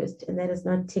rehearsed and that it's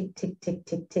not tick, tick, tick,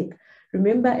 tick, tick.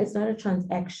 Remember, it's not a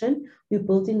transaction. We're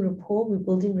building rapport, we're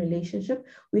building relationship,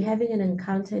 we're having an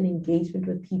encounter and engagement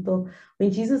with people.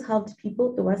 When Jesus helped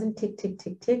people, it wasn't tick, tick,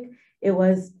 tick, tick. It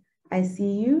was, I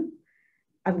see you,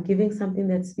 I'm giving something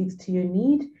that speaks to your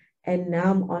need, and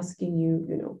now I'm asking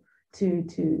you,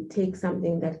 to take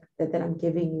something that I'm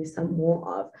giving you some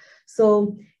more of.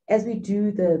 So as we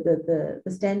do the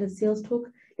standard sales talk,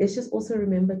 let's just also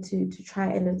remember to try,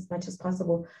 and as much as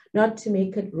possible, not to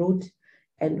make it rote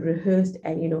and rehearsed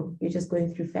and you're just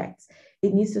going through facts.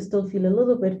 It needs to still feel a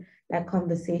little bit like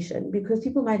conversation, because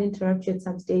people might interrupt you at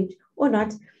some stage or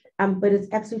not, but it's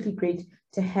absolutely great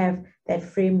to have that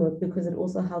framework, because it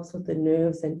also helps with the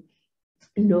nerves and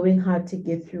knowing how to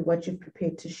get through what you've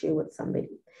prepared to share with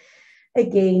somebody.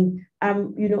 Again,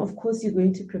 of course, you're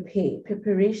going to prepare.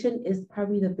 Preparation is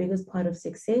probably the biggest part of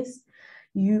success.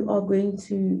 You are going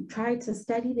to try to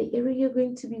study the area you're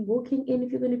going to be walking in.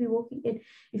 If you're going to be walking in,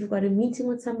 if you've got a meeting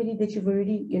with somebody that you've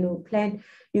already, planned,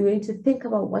 you're going to think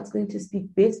about what's going to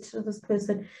speak best to this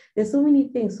person. There's so many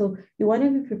things. So you want to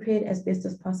be prepared as best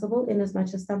as possible, in as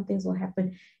much as some things will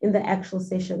happen in the actual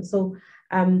session. So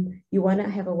you want to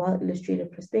have a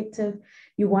well-illustrated perspective.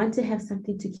 You want to have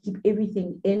something to keep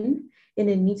everything in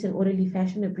a neat and orderly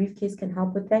fashion. A briefcase can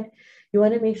help with that. You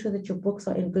want to make sure that your books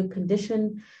are in good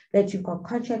condition, that you've got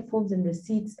contract forms and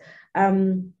receipts,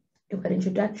 you've got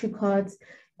introductory cards.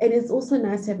 And it's also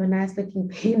nice to have a nice looking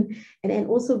pen and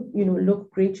also,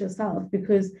 look great yourself,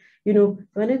 because, you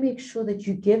want to make sure that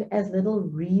you give as little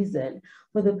reason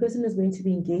for the person who's going to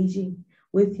be engaging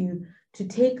with you to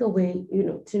take away,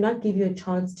 to not give you a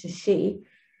chance to share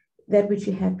that which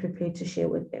you have prepared to share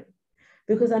with them.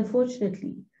 Because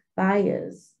unfortunately,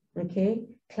 buyers,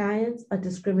 clients are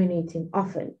discriminating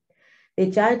often. They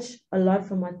judge a lot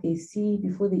from what they see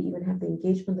before they even have the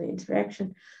engagement, the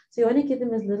interaction. So you want to give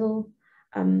them as little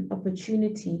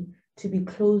opportunity to be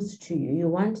closed to you. You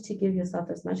want to give yourself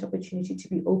as much opportunity to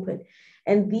be open.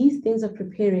 And these things of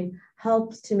preparing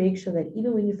helps to make sure that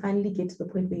even when you finally get to the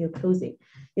point where you're closing,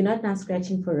 you're not now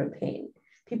scratching for a pain.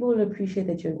 People will appreciate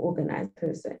that you're an organized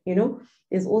person. You know,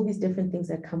 there's all these different things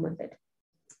that come with it.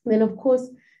 And then, of course,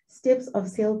 steps of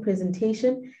sale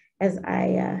presentation. As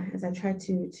I try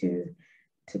to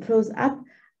close up,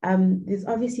 there's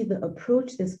obviously the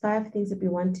approach. There's 5 things that we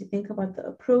want to think about the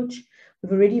approach.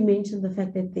 We've already mentioned the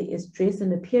fact that there is dress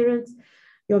and appearance.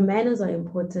 Your manners are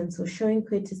important. So showing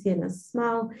courtesy and a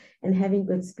smile and having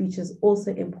good speech is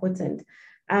also important.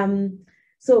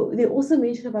 So they also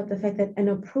mentioned about the fact that an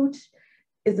approach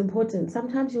is important.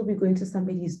 Sometimes you'll be going to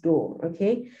somebody's door,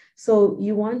 okay? So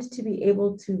you want to be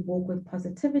able to walk with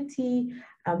positivity,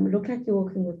 look like you're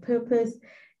walking with purpose.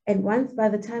 And once, by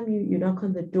the time you knock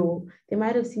on the door, they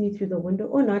might have seen you through the window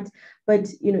or not, but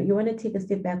you know, you want to take a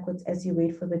step backwards as you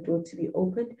wait for the door to be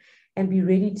opened and be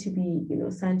ready to be, you know,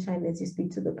 sunshine as you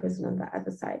speak to the person on the other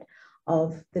side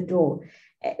of the door.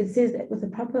 It says that with a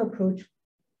proper approach,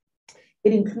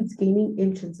 it includes gaining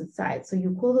entrance inside. So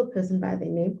you call the person by their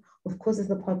name. Of course, as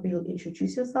the part where you'll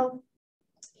introduce yourself.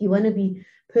 You want to be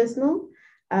personal.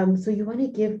 So you want to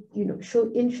give, you know,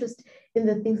 show interest in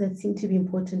the things that seem to be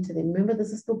important to them. Remember,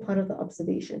 this is still part of the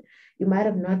observation. You might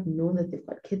have not known that they've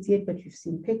got kids yet, but you've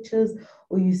seen pictures,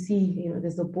 or you see, you know,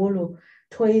 there's a ball or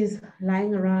toys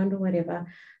lying around or whatever.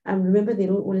 Remember, they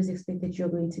don't always expect that you're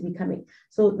going to be coming.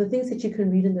 So the things that you can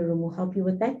read in the room will help you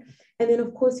with that. And then,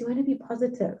 of course, you want to be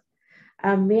positive.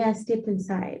 May I step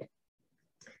inside?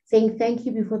 Saying thank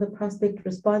you before the prospect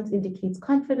response indicates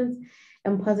confidence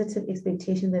and positive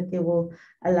expectation that they will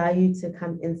allow you to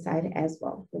come inside as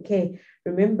well. Okay,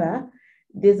 remember,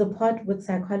 there's a part with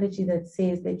psychology that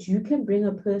says that you can bring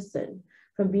a person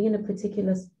from being in a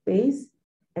particular space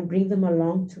and bring them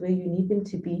along to where you need them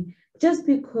to be just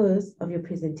because of your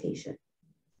presentation.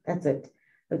 That's it.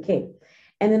 Okay.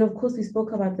 And then, of course, we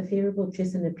spoke about the favorable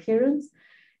dress and appearance.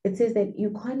 It says that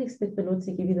you can't expect the Lord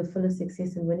to give you the fullest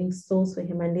success in winning souls for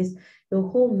him unless your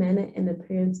whole manner and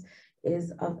appearance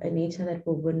is of a nature that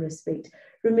will win respect.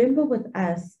 Remember, with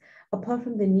us, apart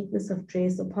from the neatness of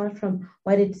dress, apart from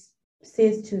what it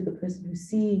says to the person who's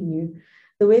seeing you,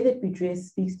 the way that we dress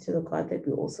speaks to the God that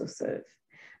we also serve.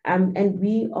 And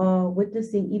we are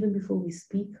witnessing even before we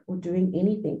speak or doing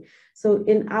anything. So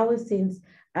in our sense,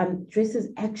 dress is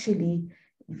actually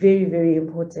very, very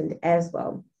important as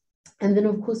well. And then,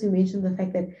 of course, we mentioned the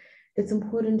fact that it's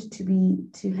important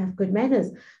to have good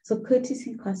manners. So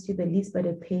courtesy costs you the least, but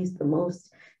it pays the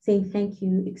most. Saying thank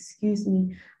you, excuse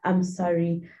me, I'm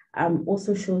sorry,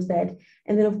 also shows that.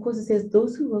 And then, of course, it says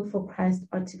those who work for Christ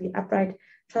are to be upright,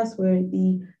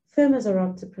 trustworthy, firm as a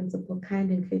rock to principle,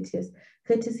 kind and courteous.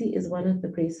 Courtesy is one of the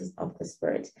graces of the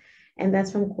Spirit. And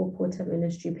that's from Core Porter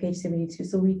Ministry, page 72.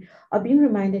 So we are being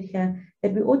reminded here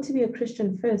that we ought to be a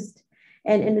Christian first.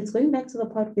 And it's going back to the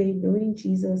part where knowing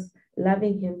Jesus,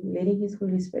 loving him, letting his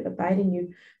Holy Spirit abide in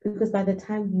you, because by the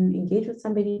time you engage with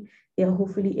somebody, they are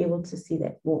hopefully able to see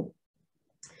that more.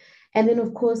 And then,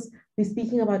 of course, we're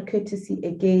speaking about courtesy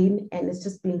again, and it's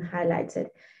just being highlighted.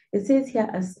 It says here,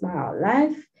 a smile.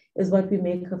 Life is what we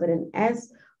make of it, and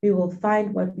as we will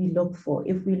find what we look for.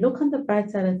 If we look on the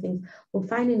bright side of things, we'll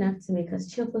find enough to make us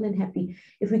cheerful and happy.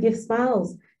 If we give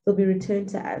smiles, they'll be returned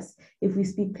to us. If we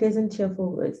speak pleasant,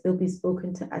 cheerful words, they'll be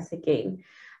spoken to us again.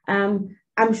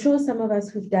 I'm sure some of us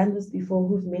who've done this before,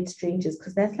 who've met strangers,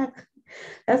 because that's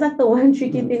like the one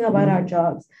tricky thing about our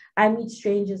jobs. I meet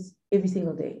strangers every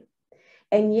single day.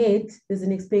 And yet there's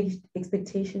an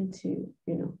expectation to,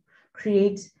 you know,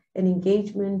 create an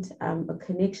engagement, a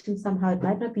connection somehow. It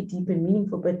might not be deep and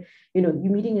meaningful, but, you know,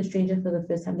 you're meeting a stranger for the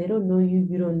first time. They don't know you,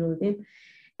 you don't know them.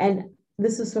 And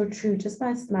this is so true. Just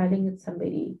by smiling at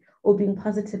somebody or being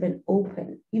positive and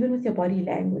open, even with your body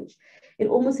language, it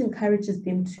almost encourages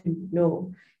them to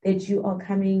know that you are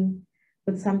coming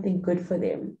with something good for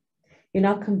them. You're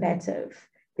not combative.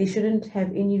 They shouldn't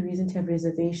have any reason to have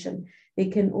reservation. They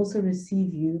can also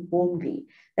receive you warmly.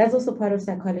 That's also part of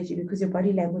psychology because your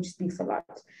body language speaks a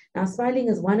lot. Now, smiling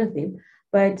is one of them,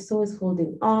 but so is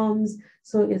folding arms.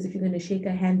 So is if you're going to shake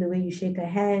a hand, the way you shake a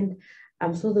hand.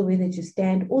 So the way that you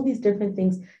stand, all these different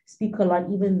things speak a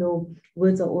lot, even though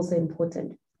words are also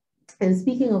important. And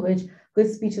speaking of which,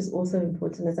 good speech is also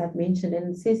important, as I've mentioned.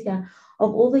 And it says here,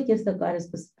 of all the gifts that God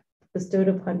has bestowed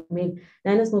upon men,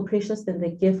 none is more precious than the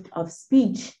gift of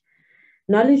speech.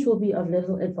 Knowledge will be of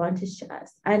little advantage to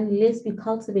us unless we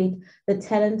cultivate the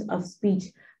talent of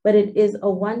speech. But it is a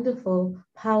wonderful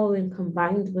power when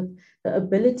combined with the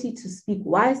ability to speak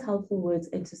wise, helpful words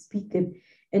and to speak them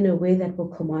in a way that will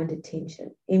command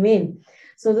attention. Amen.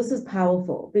 So this is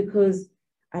powerful because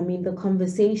I mean, the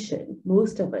conversation,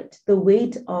 most of it, the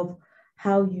weight of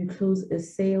how you close a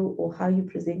sale or how you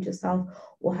present yourself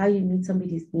or how you meet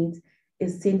somebody's needs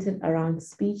is centered around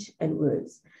speech and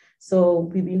words. So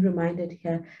we've been reminded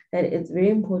here that it's very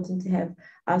important to have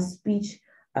our speech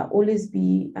always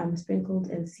be sprinkled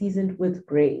and seasoned with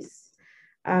grace,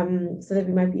 so that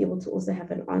we might be able to also have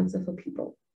an answer for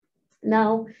people.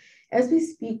 Now, as we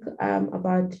speak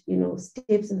about,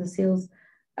 steps in the sales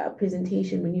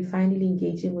presentation, when you're finally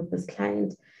engaging with this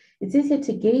client, it says here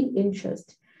to gain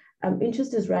interest.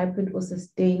 Interest is ripened or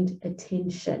sustained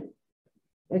attention.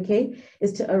 Okay,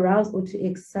 is to arouse or to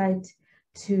excite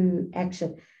to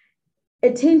action.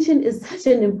 Attention is such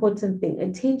an important thing.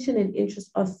 Attention and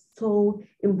interest are so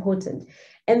important.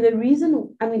 And the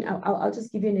reason, I mean, I'll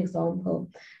just give you an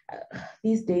example.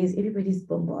 These days, everybody's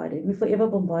bombarded. We're forever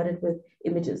bombarded with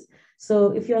images.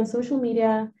 So if you're on social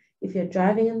media, if you're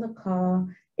driving in the car,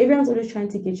 everyone's always trying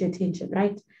to get your attention,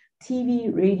 right?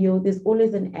 TV, radio, there's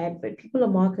always an advert. People are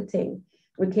marketing,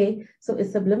 okay? So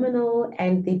it's subliminal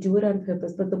and they do it on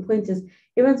purpose. But the point is,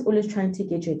 everyone's always trying to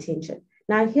get your attention.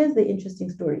 Now, here's the interesting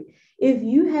story. If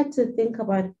you had to think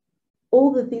about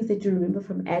all the things that you remember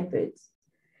from adverts,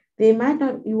 you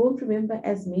won't remember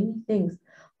as many things,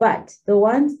 but the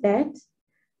ones that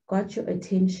got your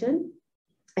attention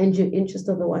and your interest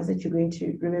are the ones that you're going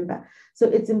to remember. So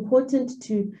it's important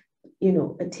to,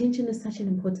 attention is such an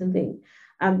important thing,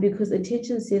 because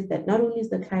attention says that not only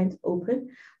is the client open,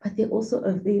 but they're also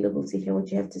available to hear what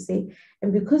you have to say.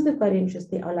 And because they've got interest,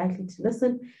 they are likely to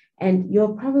listen, and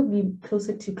you're probably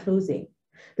closer to closing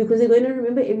because they're going to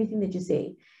remember everything that you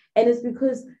say. And it's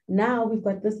because now we've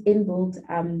got this inbuilt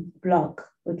block,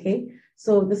 okay?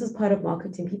 So this is part of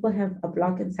marketing. People have a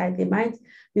block inside their minds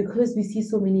because we see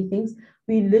so many things.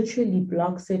 We literally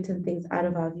block certain things out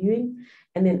of our viewing,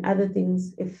 and then other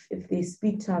things, if they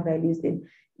speak to our values, then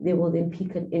they will then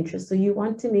pique an interest. So you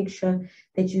want to make sure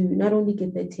that you not only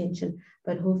get the attention,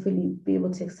 but hopefully be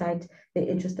able to excite the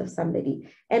interest of somebody.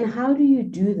 And how do you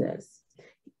do this?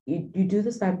 You do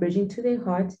this by bridging to their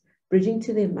heart, bridging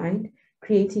to their mind,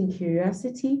 creating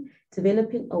curiosity,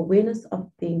 developing awareness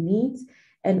of their needs,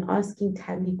 and asking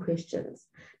timely questions.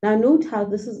 Now, note how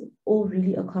this is all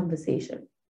really a conversation.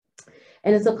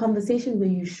 And it's a conversation where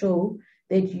you show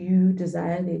that you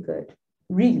desire their good,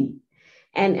 really.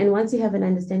 And once you have an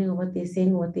understanding of what they're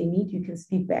saying, what they need, you can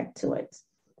speak back to it.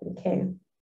 Okay.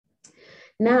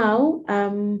 Now,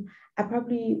 I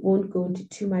probably won't go into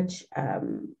too much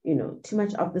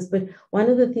of this, but one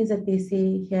of the things that they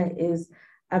say here is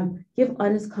give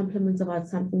honest compliments about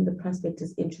something the prospect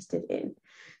is interested in.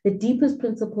 The deepest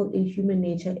principle in human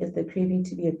nature is the craving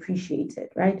to be appreciated,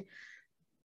 right?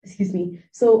 Excuse me.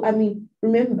 So, I mean,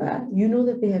 remember, you know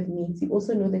that they have needs. You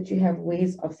also know that you have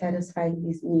ways of satisfying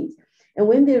these needs. And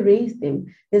when they raise them,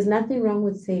 there's nothing wrong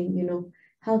with saying,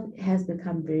 health has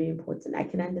become very important. I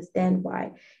can understand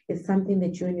why. It's something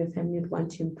that you and your family would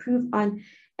want to improve on.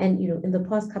 And, in the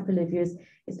past couple of years,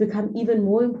 it's become even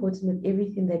more important with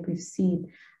everything that we've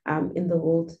seen in the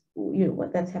world,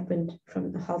 what that's happened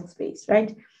from the health space,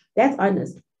 right? That's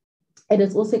honest. And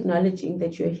it's also acknowledging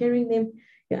that you're hearing them,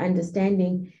 you're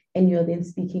understanding, and you're then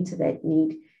speaking to that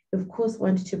need. You, of course,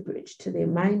 want to bridge to their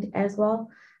mind as well.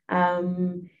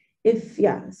 So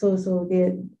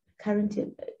they're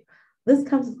currently, this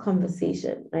comes with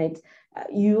conversation, right?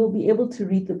 You will be able to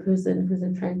read the person who's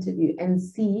in front of you and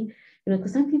see,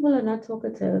 because some people are not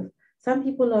talkative, some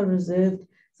people are reserved,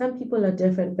 some people are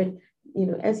different, but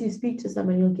as you speak to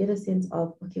someone, you'll get a sense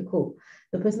of, okay, cool,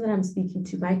 the person that I'm speaking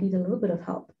to might need a little bit of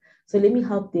help. So let me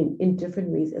help them in different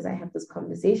ways as I have this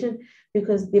conversation,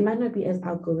 because they might not be as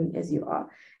outgoing as you are.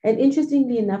 And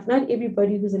interestingly enough, not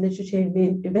everybody who's a literature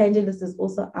evangelist is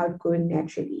also outgoing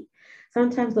naturally.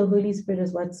 Sometimes the Holy Spirit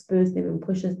is what spurs them and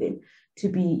pushes them to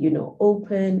be,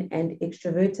 open and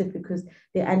extroverted, because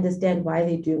they understand why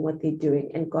they're doing what they're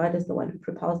doing, and God is the one who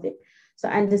propels them. So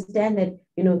understand that,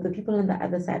 the people on the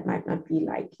other side might not be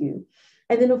like you.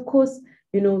 And then, of course,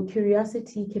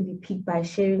 curiosity can be piqued by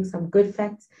sharing some good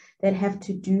facts that have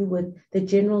to do with the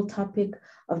general topic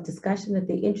of discussion that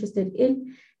they're interested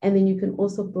in. And then you can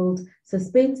also build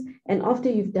suspense. And after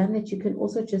you've done that, you can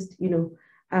also just,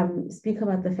 speak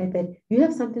about the fact that you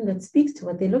have something that speaks to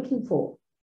what they're looking for,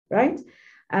 right?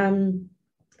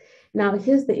 Now,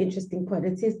 here's the interesting part.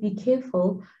 It says, be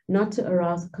careful not to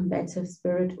arouse a combative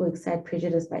spirit or excite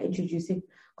prejudice by introducing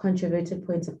controverted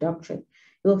points of doctrine.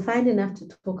 You'll find enough to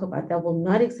talk about that will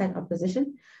not excite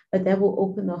opposition, but that will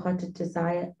open the heart to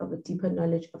desire of a deeper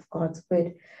knowledge of God's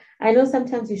word. I know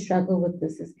sometimes you struggle with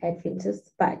this as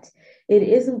Adventists, but it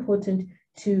is important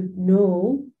to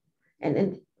know,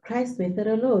 and Christ's method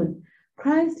alone.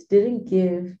 Christ didn't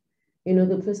give You know,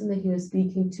 the person that he was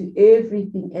speaking to,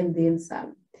 everything and then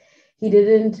some. He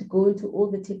didn't go into all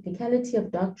the technicality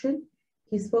of doctrine.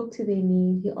 He spoke to their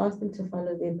need. He asked them to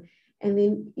follow them. And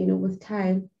then, you know, with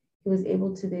time, he was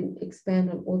able to then expand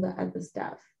on all the other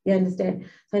stuff. You understand?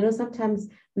 So I know sometimes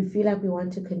we feel like we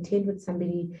want to contend with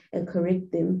somebody and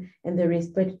correct them and the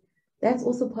rest, but that's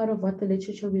also part of what the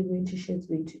literature we're going to share is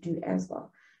going to do as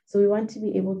well. So we want to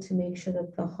be able to make sure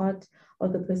that the heart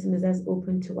of the person is as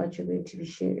open to what you're going to be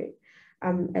sharing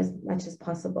as much as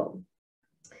possible.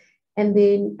 And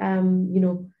then, you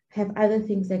know, have other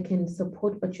things that can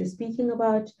support what you're speaking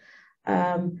about.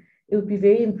 It would be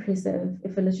very impressive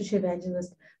if a literature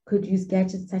evangelist could use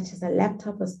gadgets such as a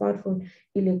laptop, a smartphone,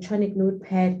 electronic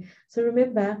notepad. So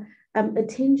remember,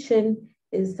 attention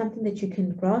is something that you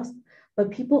can grasp,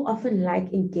 but people often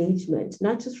like engagement,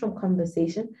 not just from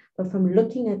conversation, but from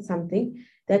looking at something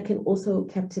that can also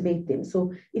captivate them.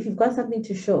 So if you've got something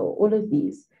to show, all of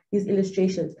these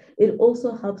illustrations, it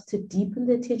also helps to deepen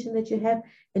the attention that you have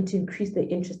and to increase the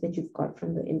interest that you've got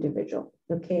from the individual.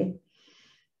 Okay.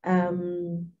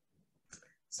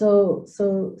 So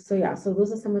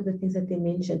those are some of the things that they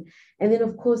mentioned. And then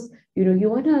of course, you know, you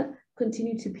want to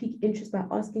continue to pique interest by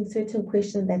asking certain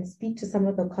questions that speak to some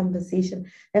of the conversation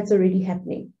that's already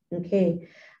happening. Okay.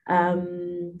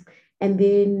 And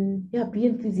then, yeah, be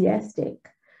enthusiastic.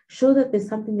 Show that there's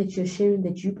something that you're sharing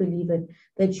that you believe in,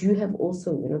 that you have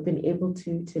also, you know, been able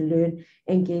to learn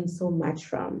and gain so much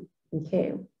from.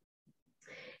 Okay.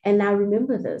 And now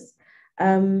remember this.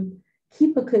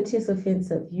 Keep a courteous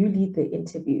offensive. You lead the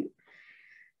interview.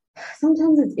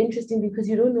 Sometimes it's interesting because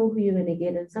you don't know who you're going to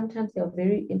get, and sometimes there are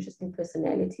very interesting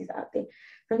personalities out there.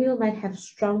 Some people might have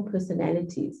strong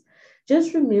personalities.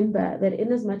 Just remember that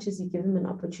in as much as you give them an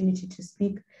opportunity to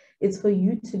speak, it's for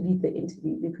you to lead the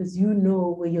interview because you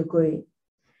know where you're going.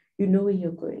 You know where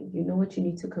you're going. You know what you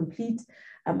need to complete,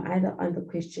 either on the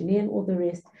questionnaire and all the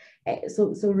rest.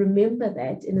 So remember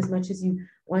that in as much as you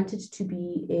want it to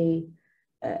be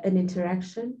an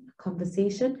interaction, a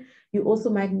conversation, you also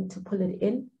might need to pull it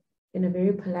in a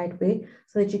very polite way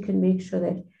so that you can make sure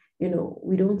that, you know,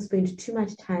 we don't spend too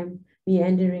much time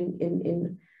meandering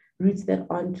in routes that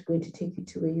aren't going to take you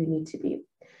to where you need to be.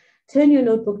 Turn your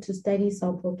notebook to study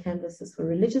sample canvases for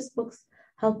religious books,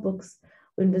 health books,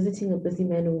 when visiting a busy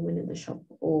man or woman in the shop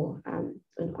or an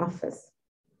office.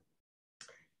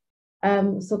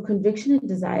 So conviction and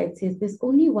desire, it says there's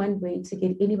only one way to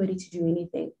get anybody to do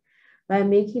anything, by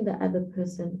making the other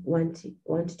person want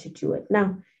to do it.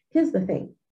 Now, here's the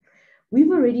thing.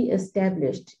 We've already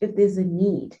established if there's a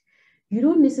need, you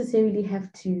don't necessarily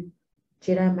have to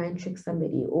Jedi mind trick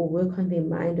somebody or work on their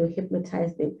mind or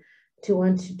hypnotize them to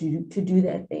want to do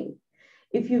that thing.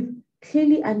 If you've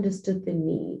clearly understood the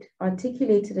need,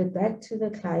 articulated it back to the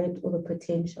client or the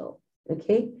potential,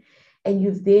 okay, and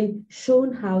you've then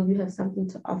shown how you have something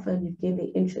to offer and you've gained their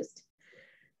interest,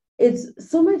 it's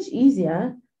so much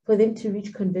easier for them to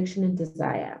reach conviction and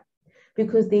desire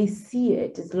because they see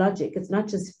it, it's logic, it's not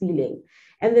just feeling.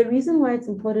 And the reason why it's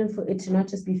important for it to not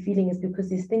just be feeling is because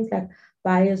there's things like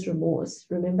buyer's remorse.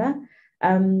 Remember,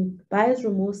 buyer's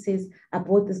remorse says, I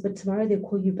bought this, but tomorrow they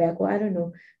call you back, or I don't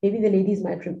know, maybe the ladies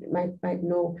might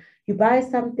know. You buy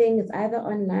something, it's either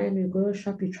online, or you go to a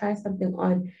shop, you try something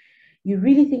on, you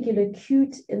really think you look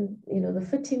cute in, you know, the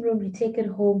fitting room, you take it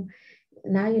home.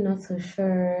 Now you're not so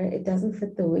sure, it doesn't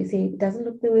fit the way, say it doesn't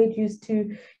look the way it used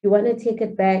to, you want to take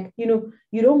it back, you know,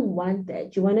 you don't want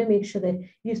that. You want to make sure that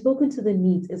you've spoken to the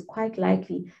needs. It's quite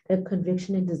likely that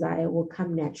conviction and desire will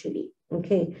come naturally.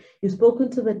 Okay, you've spoken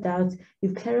to the doubts,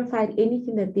 you've clarified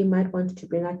anything that they might want to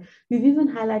bring out, you've even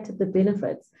highlighted the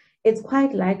benefits. It's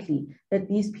quite likely that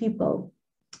these people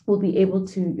will be able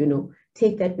to, you know,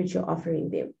 take that which you're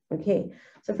offering them. Okay,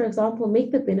 so for example,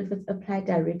 make the benefits apply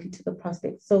directly to the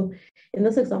prospect. So in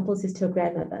this example, it says to your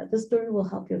grandmother, this story will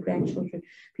help your grandchildren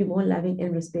be more loving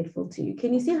and respectful to you.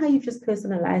 Can you see how you just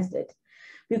personalized it?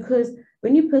 Because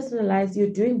when you personalize, you're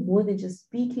doing more than just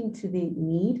speaking to their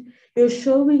need. You're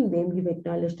showing them you've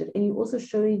acknowledged it, and you're also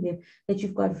showing them that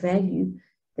you've got value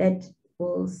that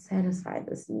will satisfy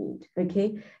this need.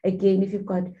 Okay, again, if you've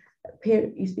got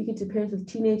you're speaking to parents of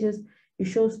teenagers, you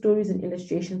show stories and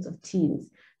illustrations of teens,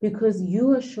 because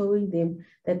you are showing them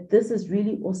that this is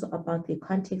really also about their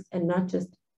context and not just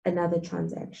another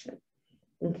transaction.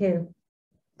 Okay.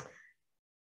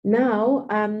 Now,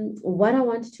 what I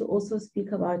wanted to also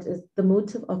speak about is the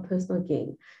motive of personal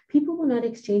gain. People will not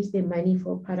exchange their money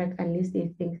for a product unless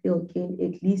they think they'll gain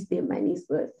at least their money's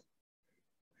worth.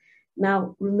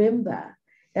 Now, remember,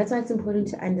 that's why it's important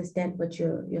to understand what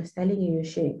you're selling and you're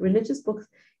sharing. Religious books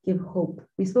give hope.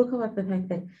 We spoke about the fact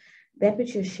that that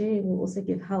which you're sharing will also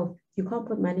give health. You can't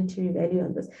put monetary value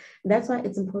on this. And that's why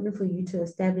it's important for you to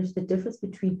establish the difference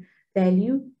between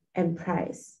value and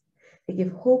price. They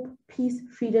give hope, peace,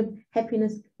 freedom,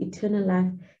 happiness, eternal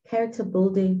life, character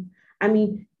building. I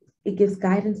mean, it gives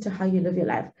guidance to how you live your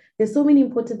life. There's so many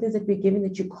important things that we're giving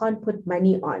that you can't put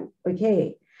money on.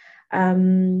 Okay.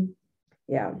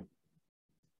 Yeah.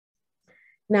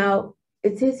 Now,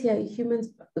 it says here, humans,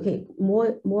 okay,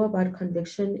 more about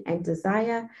conviction and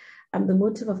desire, the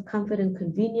motive of comfort and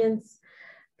convenience,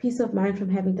 peace of mind from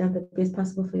having done the best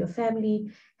possible for your family,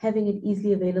 having it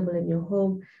easily available in your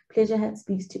home. Pleasure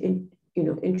speaks to,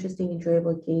 interesting,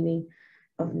 enjoyable gaining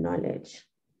of knowledge.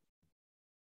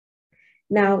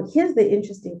 Now, here's the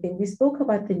interesting thing. We spoke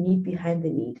about the need behind the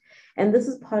need, and this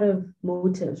is part of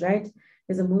motives, right?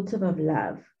 There's a motive of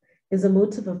love. There's a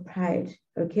motive of pride,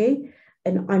 okay?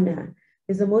 And honor.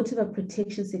 There's a motive of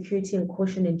protection, security, and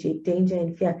caution, and danger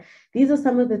and fear. These are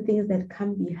some of the things that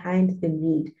come behind the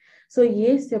need. So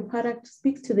yes, your product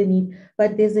speaks to the need,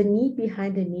 but there's a need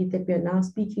behind a need that we are now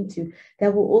speaking to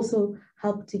that will also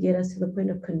help to get us to the point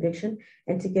of conviction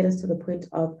and to get us to the point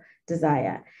of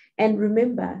desire. And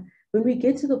remember, when we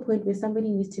get to the point where somebody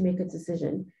needs to make a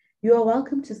decision, you are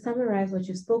welcome to summarize what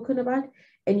you've spoken about,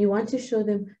 and you want to show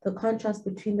them the contrast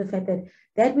between the fact that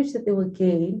that which that they will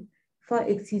gain far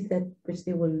exceeds that which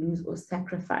they will lose or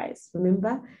sacrifice.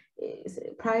 Remember,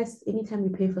 price, anytime you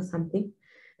pay for something,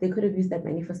 they could have used that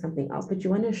money for something else, but you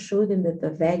want to show them that the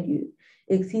value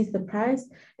exceeds the price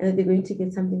and that they're going to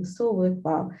get something so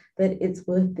worthwhile that it's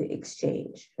worth the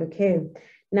exchange, okay?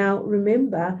 Now,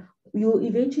 remember, you'll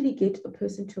eventually get a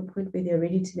person to a point where they're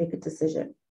ready to make a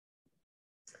decision.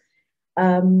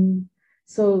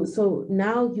 So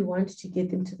now you want to get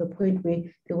them to the point where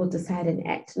they will decide and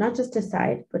act, not just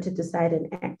decide, but to decide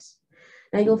and act.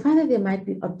 Now you'll find that there might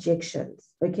be objections,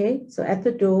 okay? So at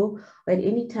the door or at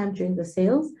any time during the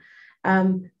sales.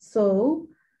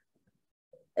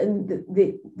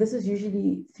 This is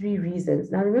usually 3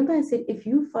 reasons. Now remember I said, if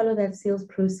you follow that sales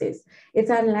process, it's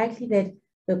unlikely that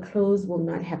the close will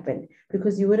not happen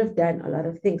because you would have done a lot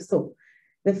of things. So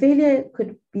the failure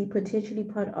could be potentially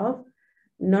part of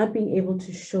not being able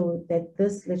to show that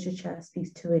this literature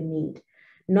speaks to a need,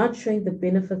 not showing the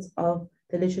benefits of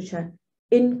the literature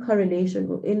in correlation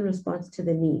or in response to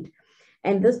the need.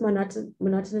 And this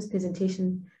monotonous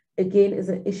presentation, again, is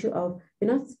an issue of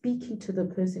you're not speaking to the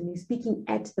person, you're speaking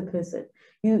at the person.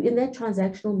 You in that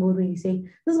transactional mode where you say,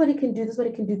 this is what it can do, this is what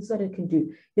it can do, this is what it can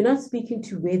do. You're not speaking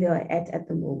to where they are at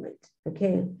the moment,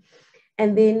 okay?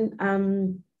 And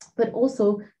then, but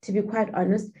also, to be quite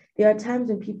honest, there are times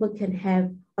when people can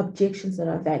have objections that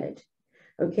are valid,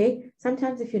 okay?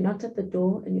 Sometimes if you're knocked at the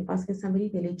door and you're asking somebody,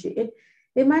 they let you in,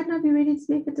 they might not be ready to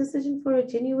make a decision for a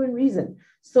genuine reason.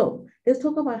 So let's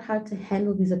talk about how to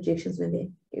handle these objections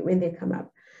when they come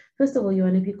up. First of all, you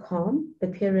want to be calm,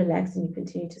 appear relaxed, and you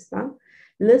continue to smile.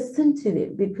 Listen to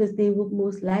them because they will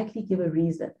most likely give a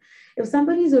reason. If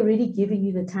somebody is already giving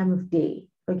you the time of day,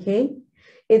 okay,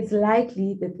 it's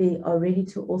likely that they are ready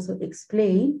to also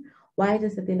explain why it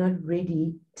is that they're not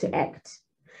ready to act.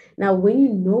 Now, when you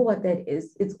know what that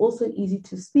is, it's also easy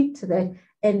to speak to that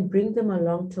and bring them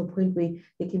along to a point where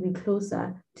they can be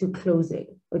closer to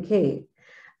closing, okay?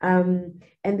 And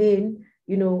then,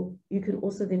 you can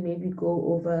also then maybe go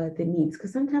over the needs,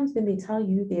 because sometimes when they tell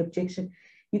you the objection,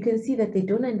 you can see that they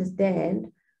don't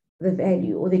understand the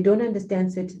value or they don't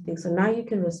understand certain things. So now you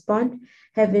can respond,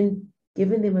 having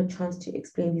given them a chance to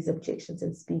explain these objections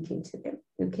and speaking to them,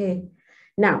 okay?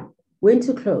 Now, when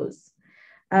to close?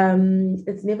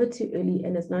 It's never too early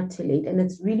and it's not too late. And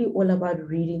it's really all about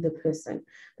reading the person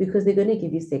because they're going to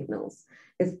give you signals.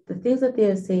 It's the things that they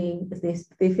are saying, it's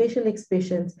their facial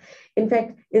expressions. In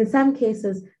fact, in some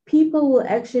cases, people will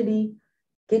actually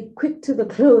get quick to the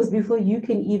close before you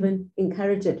can even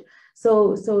encourage it.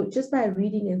 So just by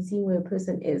reading and seeing where a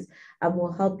person is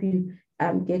will help you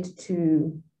get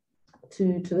to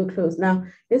the close. Now,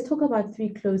 let's talk about 3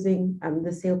 closing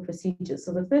the sale procedures.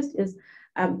 So the first is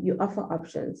you offer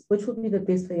options. Which will be the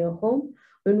best for your home?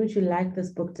 When would you like this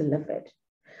book delivered?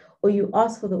 Or you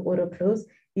ask for the order close.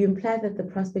 You imply that the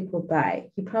prospect will buy.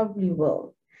 He probably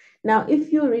will. Now,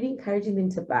 if you're already encouraging them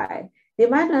to buy, they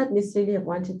might not necessarily have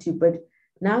wanted to, but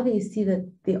now they see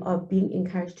that they are being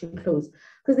encouraged to close.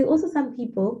 Because there are also some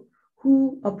people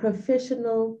who are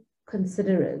professional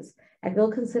considerers. Like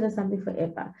they'll consider something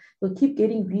forever. They'll keep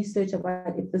getting research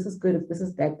about if this is good, if this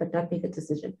is that, but not make a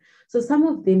decision. So some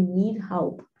of them need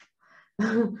help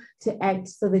to act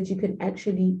so that you can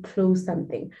actually close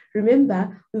something.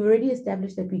 Remember, we've already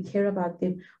established that we care about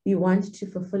them. We want to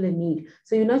fulfill a need.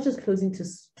 So you're not just closing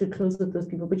to close with those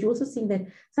people, but you're also seeing that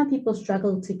some people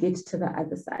struggle to get to the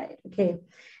other side. Okay.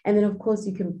 And then, of course,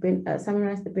 you can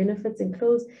summarize the benefits and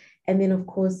close. And then, of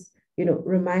course,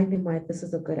 remind them why this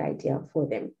is a good idea for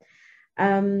them.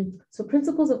 So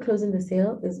principles of closing the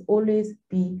sale is always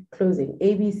be closing,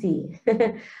 ABC.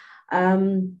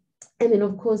 And then,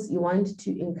 of course, you want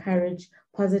to encourage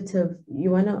positive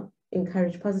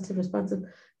responses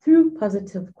through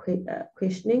positive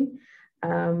questioning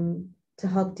to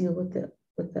help deal with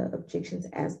the objections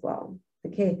as well.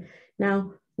 Okay,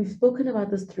 now we've spoken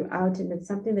about this throughout, and it's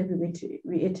something that we're going to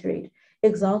reiterate.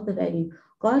 Exalt the value.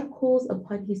 God calls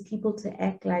upon his people to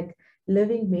act like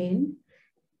living men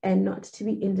and not to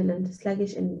be indolent,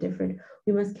 sluggish, and indifferent.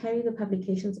 We must carry the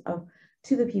publications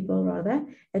to the people rather,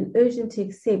 and urge them to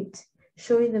accept,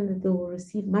 showing them that they will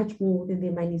receive much more than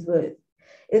their money's worth.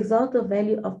 Exalt the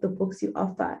value of the books you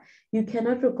offer. You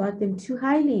cannot regard them too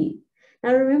highly.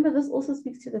 Now remember, this also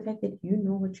speaks to the fact that you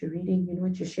know what you're reading, you know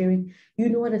what you're sharing, you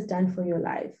know what it's done for your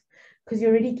life, because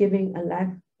you're already giving a life,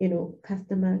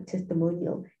 customer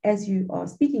testimonial as you are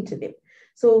speaking to them.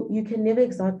 So you can never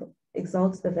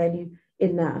exalt the value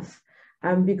enough,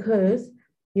 because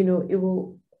it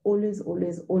will always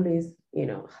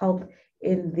help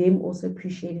in them also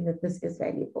appreciating that this is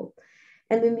valuable.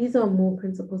 And then these are more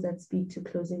principles that speak to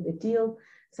closing the deal.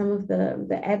 Some of the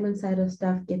admin side of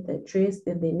stuff: get the address,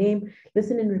 then their name,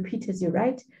 listen and repeat as you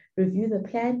write, review the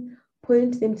plan,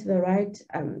 point them to the right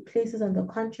places on the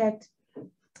contract,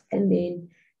 and then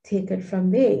take it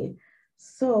from there.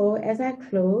 So as I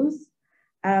close,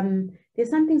 there's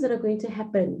some things that are going to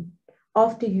happen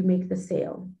after you make the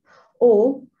sale,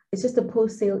 or it's just a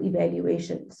post-sale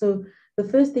evaluation. So the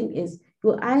first thing is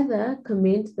you'll either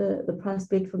commend the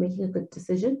prospect for making a good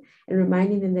decision and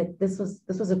reminding them that this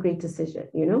was a great decision.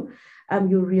 You'll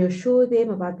reassure them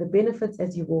about the benefits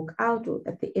as you walk out or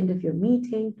at the end of your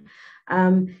meeting.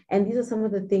 And these are some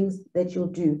of the things that you'll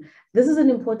do. This is an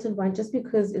important one just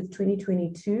because it's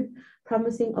 2022,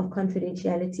 promising of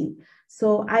confidentiality.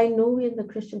 So I know we're in the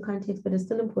Christian context, but it's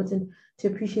still important to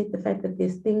appreciate the fact that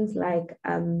there's things like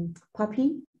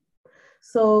Poppy.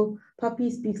 So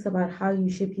Poppy speaks about how you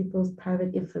share people's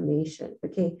private information.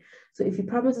 Okay, so if you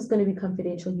promise it's going to be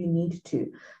confidential, you need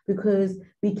to, because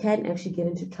we can actually get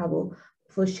into trouble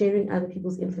for sharing other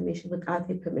people's information without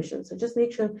their permission. So just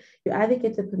make sure you either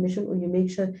get the permission or you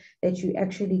make sure that you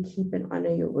actually keep and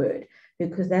honor your word,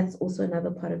 because that's also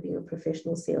another part of being a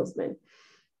professional salesman.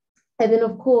 And then,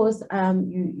 of course,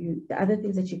 the other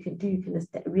things that you can do, you can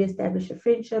reestablish a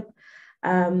friendship.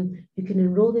 You can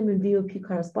enroll them in VOP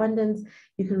correspondence.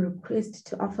 You can request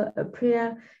to offer a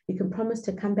prayer. You can promise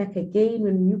to come back again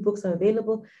when new books are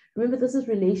available. Remember, this is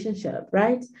relationship,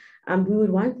 right? We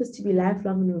would want this to be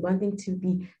lifelong, and we want them to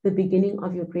be the beginning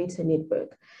of your greater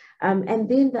network. And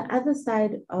then the other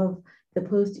side of the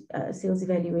post-sales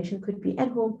evaluation could be at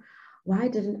home. Why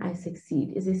didn't I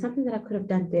succeed? Is there something that I could have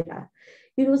done better?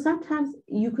 Sometimes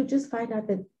you could just find out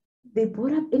that they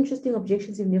brought up interesting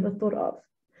objections you've never thought of.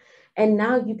 And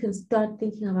now you can start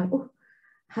thinking about, oh,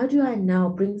 how do I now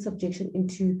bring this objection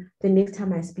into the next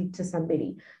time I speak to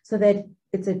somebody so that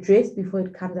it's addressed before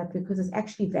it comes up, because it's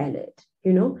actually valid.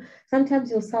 Sometimes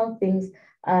you'll sell things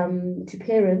to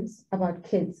parents about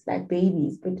kids, like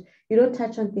babies, but you don't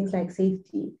touch on things like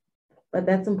safety, but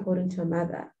that's important to a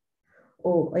mother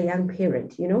or a young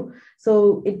parent,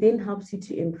 so it then helps you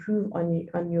to improve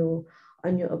on your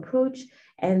approach.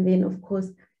 And then, of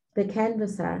course, the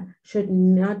canvasser should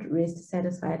not rest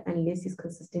satisfied unless he's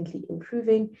consistently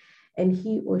improving, and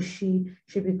he or she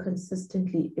should be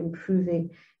consistently improving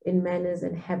in manners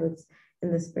and habits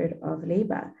in the spirit of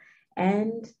labor.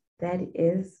 And that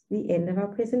is the end of our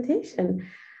presentation.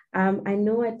 I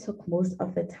know I took most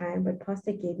of the time, but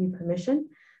Pastor gave me permission.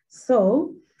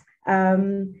 So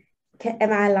am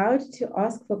I allowed to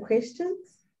ask for questions?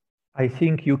 I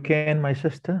think you can, my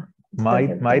sister.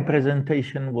 My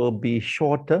presentation will be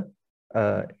shorter,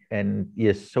 and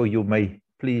yes, so you may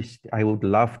please, I would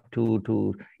love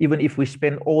to even if we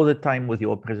spend all the time with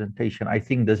your presentation, I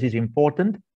think this is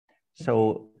important.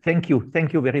 So thank you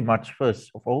very much.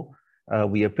 First of all,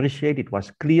 we appreciate it.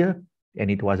 Was clear, and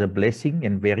it was a blessing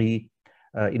and very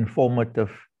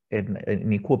informative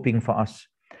and equipping for us.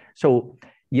 So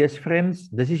yes, friends,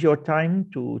 this is your time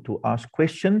to ask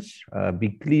questions.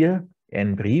 Be clear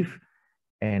and brief,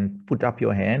 and put up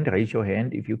your hand, raise your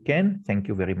hand if you can. Thank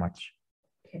you very much.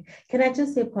 Okay. Can I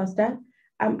just say, Pastor,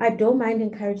 I don't mind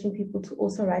encouraging people to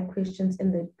also write questions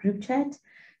in the group chat,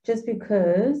 just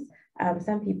because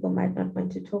some people might not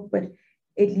want to talk, but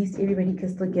at least everybody can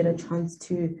still get a chance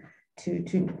to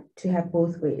have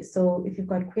both ways. So if you've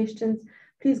got questions,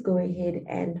 please go ahead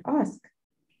and ask.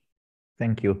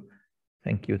 Thank you.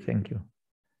 Thank you. Thank you.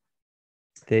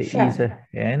 There is a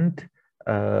hand.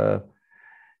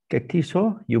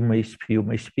 Ketiso, you may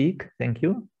speak. Thank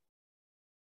you.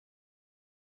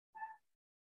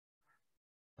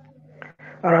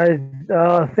 All right.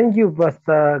 Thank you,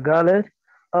 Pastor Garland.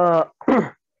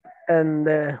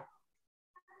 And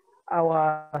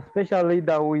our special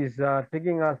leader who is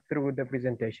taking us through the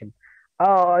presentation.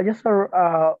 I just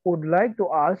would like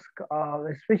to ask,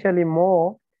 especially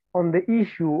more on the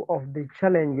issue of the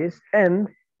challenges and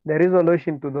the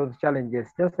resolution to those challenges.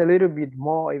 Just a little bit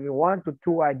more, maybe 1 to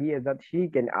 2 ideas that she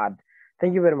can add.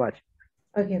 Thank you very much.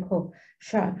 Okay, cool.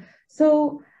 Sure.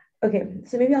 So, okay,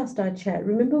 so maybe I'll start here.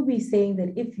 Remember we saying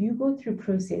that if you go through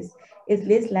process, it's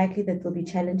less likely that there'll be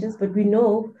challenges, but we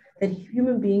know that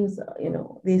human beings,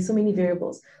 there's so many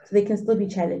variables, so there can still be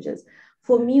challenges.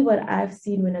 For me, what I've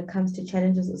seen when it comes to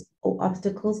challenges or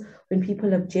obstacles, when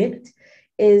people object,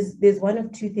 is there's one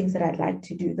of two things that I'd like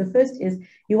to do. The first is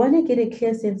you want to get a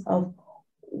clear sense of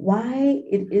why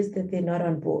it is that they're not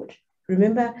on board.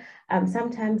 Remember,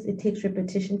 sometimes it takes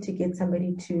repetition to get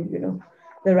somebody to,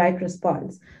 the right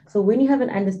response. So when you have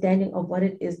an understanding of what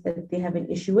it is that they have an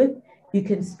issue with, you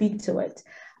can speak to it.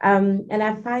 And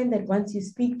I find that once you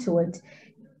speak to it,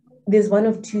 there's one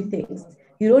of two things.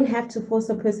 You don't have to force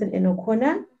a person in a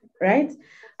corner, right?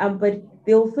 But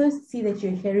they'll first see that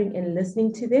you're hearing and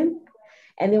listening to them.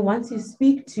 And then once you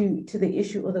speak to the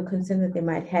issue or the concern that they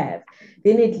might have,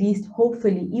 then at least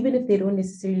hopefully, even if they don't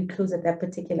necessarily close at that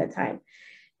particular time,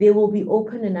 they will be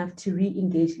open enough to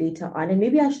re-engage later on. And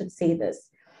maybe I should say this.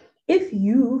 If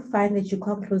you find that you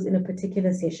can't close in a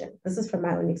particular session, this is from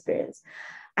my own experience,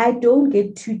 I don't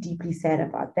get too deeply sad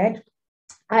about that.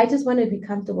 I just want to be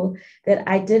comfortable that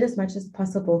I did as much as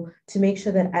possible to make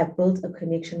sure that I built a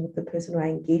connection with the person who I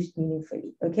engaged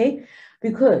meaningfully, okay?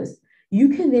 Because you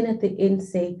can then at the end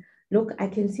say, look, I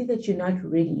can see that you're not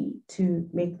ready to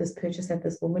make this purchase at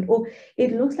this moment, or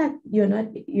it looks like you're not,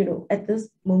 at this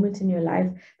moment in your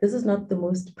life, this is not the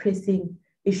most pressing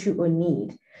issue or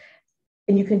need.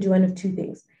 And you can do one of two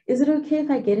things. Is it okay if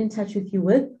I get in touch with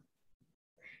you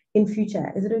in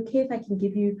future? Is it okay if I can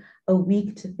give you a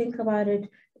week to think about it,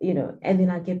 and then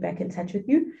I'll get back in touch with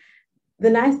you?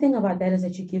 The nice thing about that is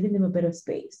that you're giving them a bit of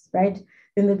space, right?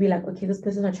 Then they'll be like, okay, this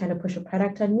person's not trying to push a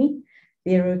product on me.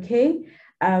 They're okay.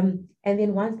 And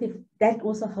then once that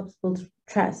also helps build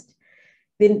trust.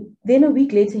 Then a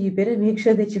week later, you better make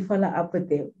sure that you follow up with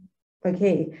them.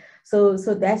 Okay. So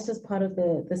that's just part of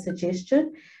the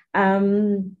suggestion.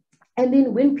 And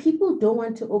then when people don't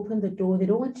want to open the door, they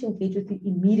don't want to engage with you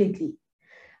immediately.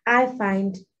 I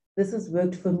find this has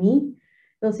worked for me.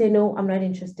 They'll say, no, I'm not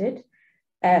interested.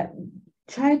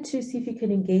 Try to see if you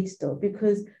can engage still,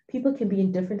 because people can be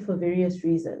indifferent for various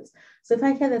reasons. So if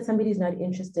I hear that somebody's not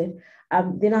interested,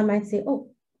 then I might say, oh,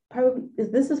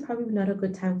 this is probably not a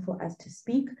good time for us to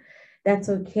speak. That's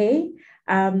okay.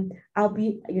 I'll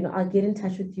get in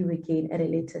touch with you again at a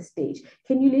later stage.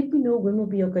 Can you let me know when will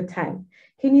be a good time?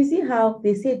 Can you see how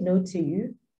they said no to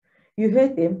you? You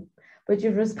heard them, but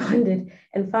you've responded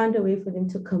and found a way for them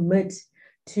to commit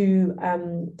to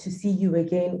see you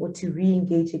again or to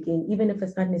re-engage again, even if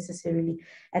it's not necessarily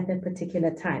at that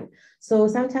particular time. So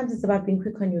sometimes it's about being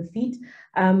quick on your feet,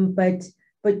 but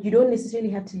you don't necessarily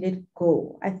have to let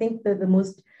go. I think that the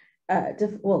most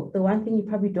the one thing you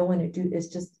probably don't want to do is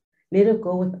just let it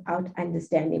go without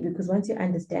understanding, because once you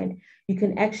understand, you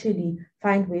can actually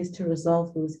find ways to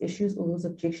resolve those issues or those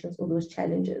objections or those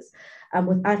challenges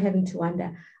without having to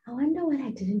wonder, I wonder what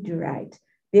I didn't do right.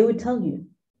 They would tell you.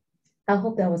 I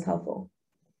hope that was helpful.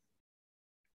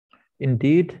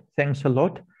 Indeed. Thanks a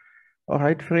lot. All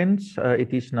right, friends,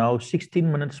 it is now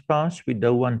 16 minutes past. We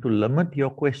don't want to limit your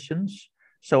questions.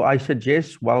 So I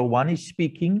suggest while one is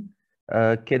speaking,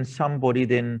 can somebody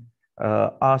then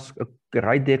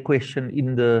write their question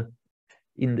in the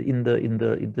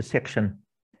section,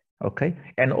 okay?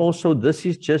 And also this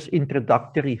is just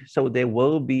introductory, so there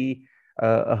will be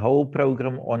a whole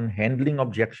program on handling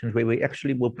objections where we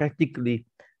actually will practically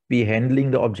be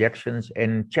handling the objections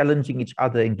and challenging each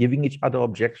other and giving each other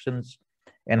objections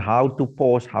and how to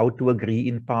pause, how to agree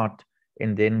in part,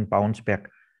 and then bounce back.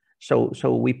 So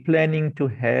we're planning to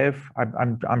have,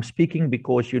 I'm speaking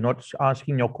because you're not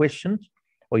asking your questions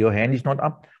or your hand is not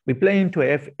up. We're planning to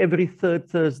have every third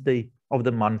Thursday of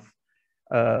the month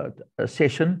a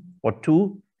session or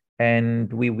two,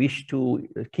 and we wish to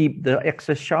keep the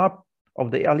access sharp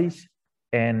of the allies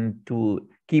and to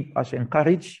keep us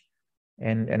encouraged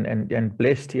and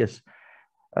blessed. Yes,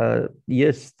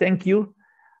 yes, thank you.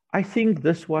 I think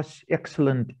this was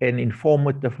excellent and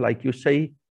informative, like you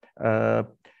say.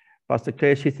 Pastor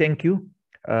Tracy, thank you.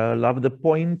 Love the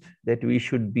point that we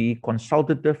should be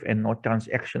consultative and not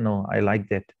transactional. I like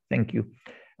that. Thank you.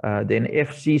 Then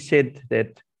FC said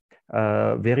that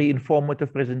very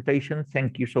informative presentation.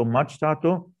 Thank you so much,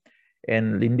 Thato.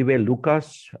 And Lindiwe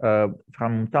Lucas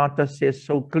from Tata says,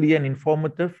 so clear and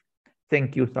informative.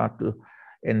 Thank you, Thato.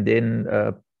 And then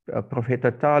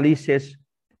Prophet Tali says,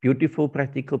 beautiful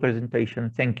practical presentation.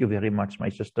 Thank you very much, my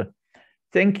sister.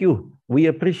 Thank you. We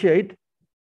appreciate.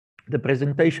 The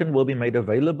presentation will be made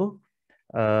available.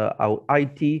 Our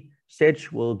IT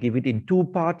Sedge will give it in 2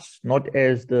 parts, not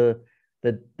as the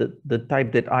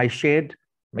type that I shared.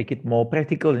 Make it more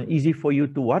practical and easy for you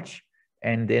to watch.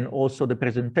 And then also the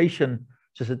presentation,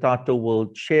 Sister Thato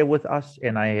will share with us.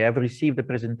 And I have received the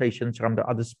presentations from the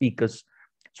other speakers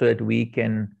so that we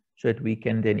can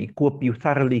then equip you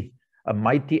thoroughly. A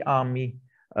mighty army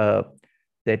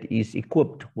that is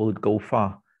equipped will go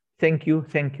far. Thank you,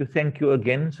 thank you, thank you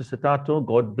again, Sister Thato.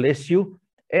 God bless you.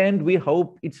 And we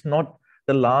hope it's not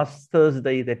the last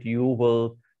Thursday that you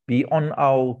will be on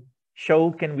our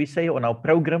show, can we say, on our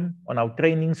program, on our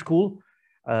training school.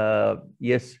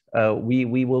 Yes,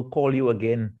 we will call you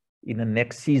again in the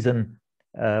next season.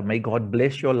 May God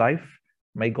bless your life.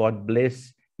 May God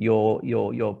bless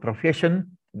your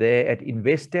profession there at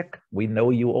Investec. We know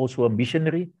you also a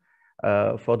missionary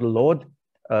for the Lord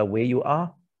where you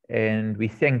are. And we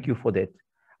thank you for that.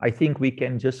 I think we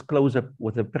can just close up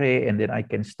with a prayer and then I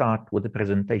can start with the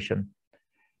presentation.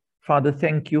 Father,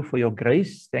 thank you for your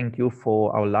grace. Thank you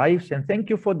for our lives. And thank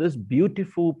you for this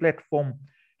beautiful platform.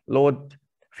 Lord,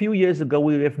 a few years ago,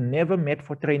 we would have never met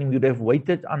for training. We would have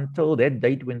waited until that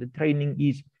date when the training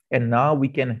is. And now we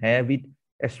can have it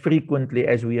as frequently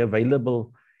as we are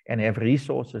available and have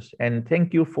resources. And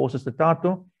thank you for Sister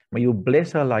Thato. May you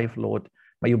bless her life, Lord.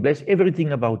 May you bless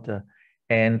everything about her.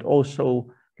 And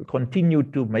also continue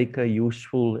to make her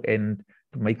useful and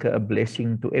to make her a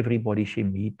blessing to everybody she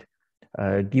meets.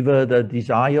 Give her the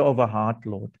desire of her heart,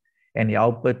 Lord, and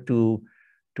help her to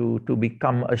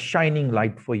become a shining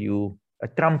light for you, a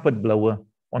trumpet blower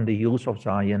on the hills of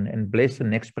Zion, and bless the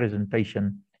next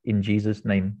presentation in Jesus'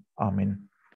 name. Amen.